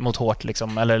mot hårt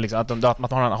liksom, eller liksom att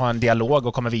man har en dialog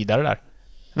och kommer vidare där.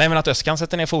 Nej, men att Öskan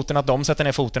sätter ner foten, att de sätter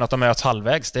ner foten, att de möts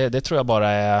halvvägs, det tror jag bara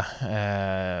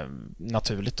är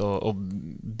naturligt och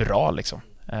bra liksom.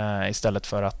 Istället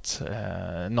för att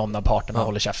någon av parterna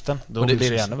håller käften. Då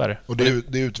blir det ännu värre. Och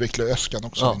det utvecklar Öskan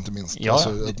också, inte minst. Alltså,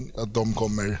 att de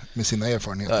kommer med sina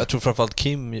erfarenheter. Jag tror framförallt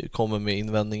Kim kommer med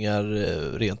invändningar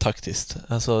rent taktiskt.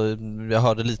 Alltså, jag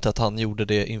hörde lite att han gjorde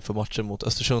det inför matchen mot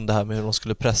Östersund, det här med hur de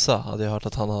skulle pressa. Hade jag hört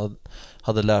att han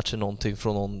hade lärt sig någonting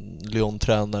från någon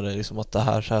Lyon-tränare, liksom att det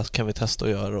här kan vi testa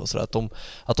att göra, och så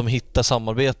att de hittar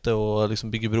samarbete och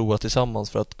liksom bygger broar tillsammans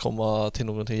för att komma till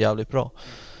någonting jävligt bra.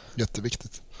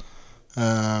 Jätteviktigt.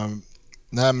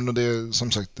 Nej, men det är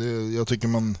som sagt, jag tycker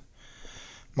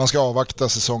man ska avvakta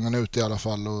säsongen ut i alla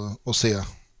fall och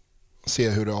se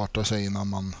hur det artar sig innan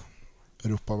man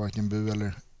ropar varken bu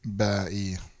eller bä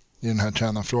i den här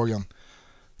tränarfrågan.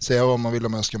 Säga vad man vill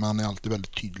om Öskar, men han är alltid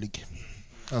väldigt tydlig.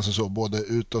 Alltså så, både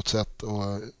utåt sett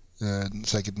och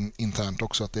säkert internt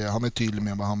också, att han är tydlig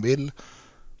med vad han vill.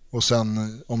 Och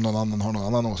sen om någon annan har någon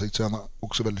annan åsikt så är han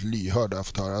också väldigt lyhörd för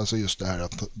att höra. Alltså just det här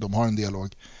att de har en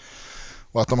dialog.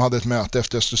 Och att de hade ett möte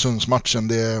efter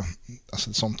Östersundsmatchen,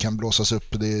 alltså sånt kan blåsas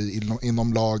upp. Det är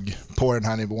inom lag på den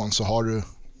här nivån, så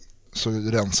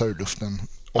rensar du luften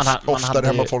oftare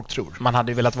än vad folk tror. Man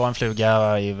hade ju velat vara en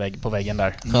fluga på väggen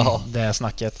där. Det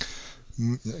snacket.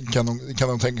 Kan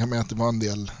de tänka mig att det var en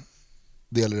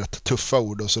del rätt tuffa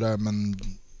ord och sådär, men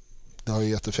det har ju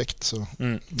gett effekt. Så.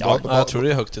 Jag tror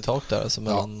det är högt i tak där. Alltså,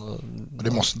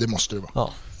 det måste det vara.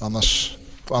 Annars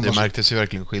det märktes ju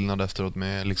verkligen skillnad efteråt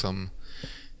med liksom,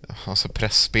 alltså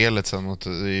pressspelet sen mot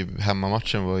i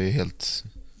hemmamatchen var ju helt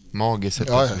magiskt.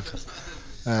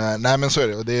 Nej, men så är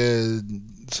det. Och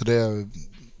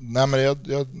nej, men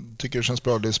jag tycker det känns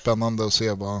bra. Det är spännande att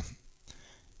se vad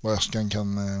Öskan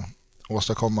kan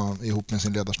åstadkomma ihop med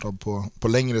sin ledarstab på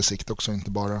längre sikt också,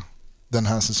 inte bara den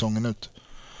här säsongen ut.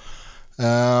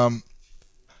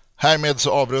 Härmed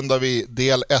så avrundar vi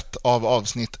del 1 av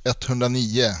avsnitt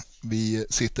 109. Vi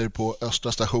sitter på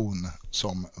Östra station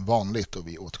som vanligt och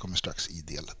vi återkommer strax i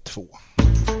del 2.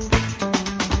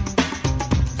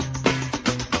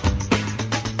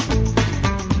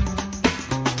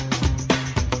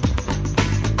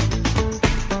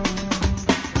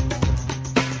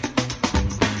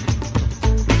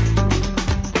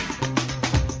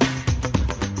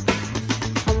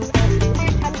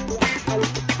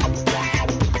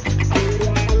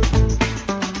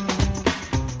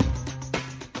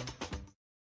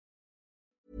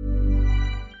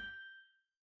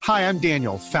 Hi, I'm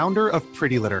Daniel, founder of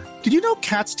Pretty Litter. Did you know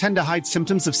cats tend to hide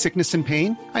symptoms of sickness and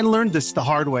pain? I learned this the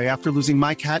hard way after losing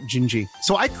my cat, Gingy.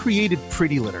 So I created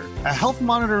Pretty Litter, a health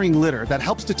monitoring litter that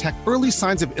helps detect early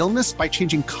signs of illness by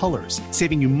changing colors,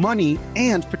 saving you money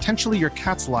and potentially your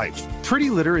cat's life. Pretty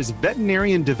Litter is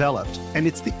veterinarian developed, and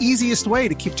it's the easiest way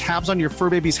to keep tabs on your fur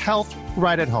baby's health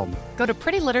right at home. Go to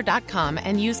prettylitter.com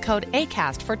and use code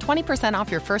ACAST for 20%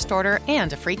 off your first order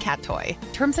and a free cat toy.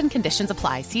 Terms and conditions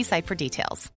apply. See site for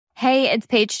details. Hey, it's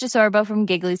Paige DeSorbo from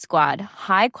Giggly Squad.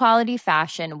 High quality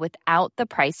fashion without the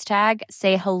price tag.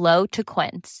 Say hello to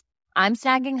Quince. I'm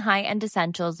snagging high-end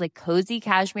essentials like cozy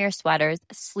cashmere sweaters,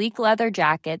 sleek leather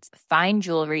jackets, fine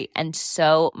jewelry, and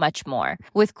so much more.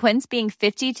 With Quince being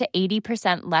 50 to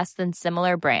 80% less than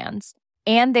similar brands.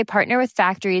 And they partner with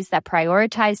factories that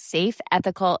prioritize safe,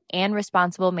 ethical, and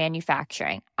responsible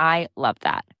manufacturing. I love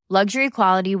that. Luxury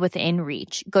quality within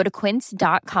reach. Go to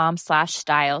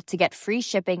quince.com/style to get free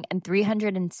shipping and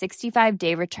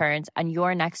 365-day returns on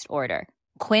your next order.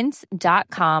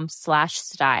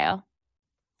 Quince.com/style.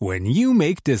 When you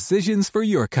make decisions for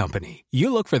your company,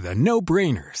 you look for the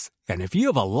no-brainers. And if you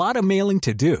have a lot of mailing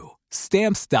to do,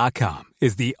 Stamps.com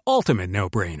is the ultimate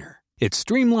no-brainer. It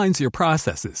streamlines your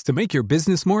processes to make your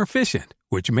business more efficient,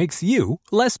 which makes you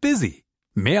less busy.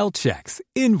 Mail checks,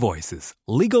 invoices,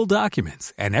 legal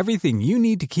documents, and everything you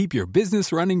need to keep your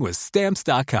business running with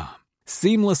Stamps.com.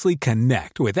 Seamlessly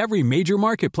connect with every major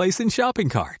marketplace and shopping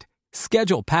cart.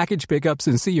 Schedule package pickups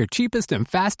and see your cheapest and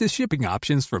fastest shipping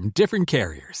options from different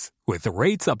carriers. With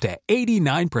rates up to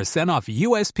 89% off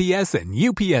USPS and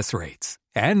UPS rates.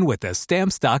 And with the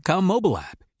Stamps.com mobile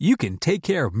app, you can take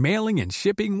care of mailing and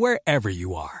shipping wherever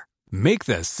you are. Make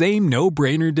the same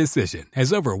no-brainer decision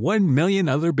as over 1 million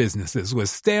other businesses with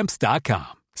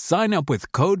Stamps.com. Sign up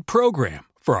with code PROGRAM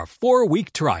for a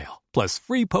 4-week trial, plus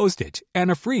free postage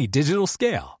and a free digital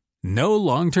scale. No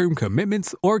long-term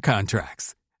commitments or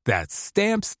contracts. That's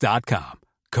Stamps.com.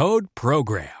 Code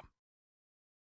PROGRAM.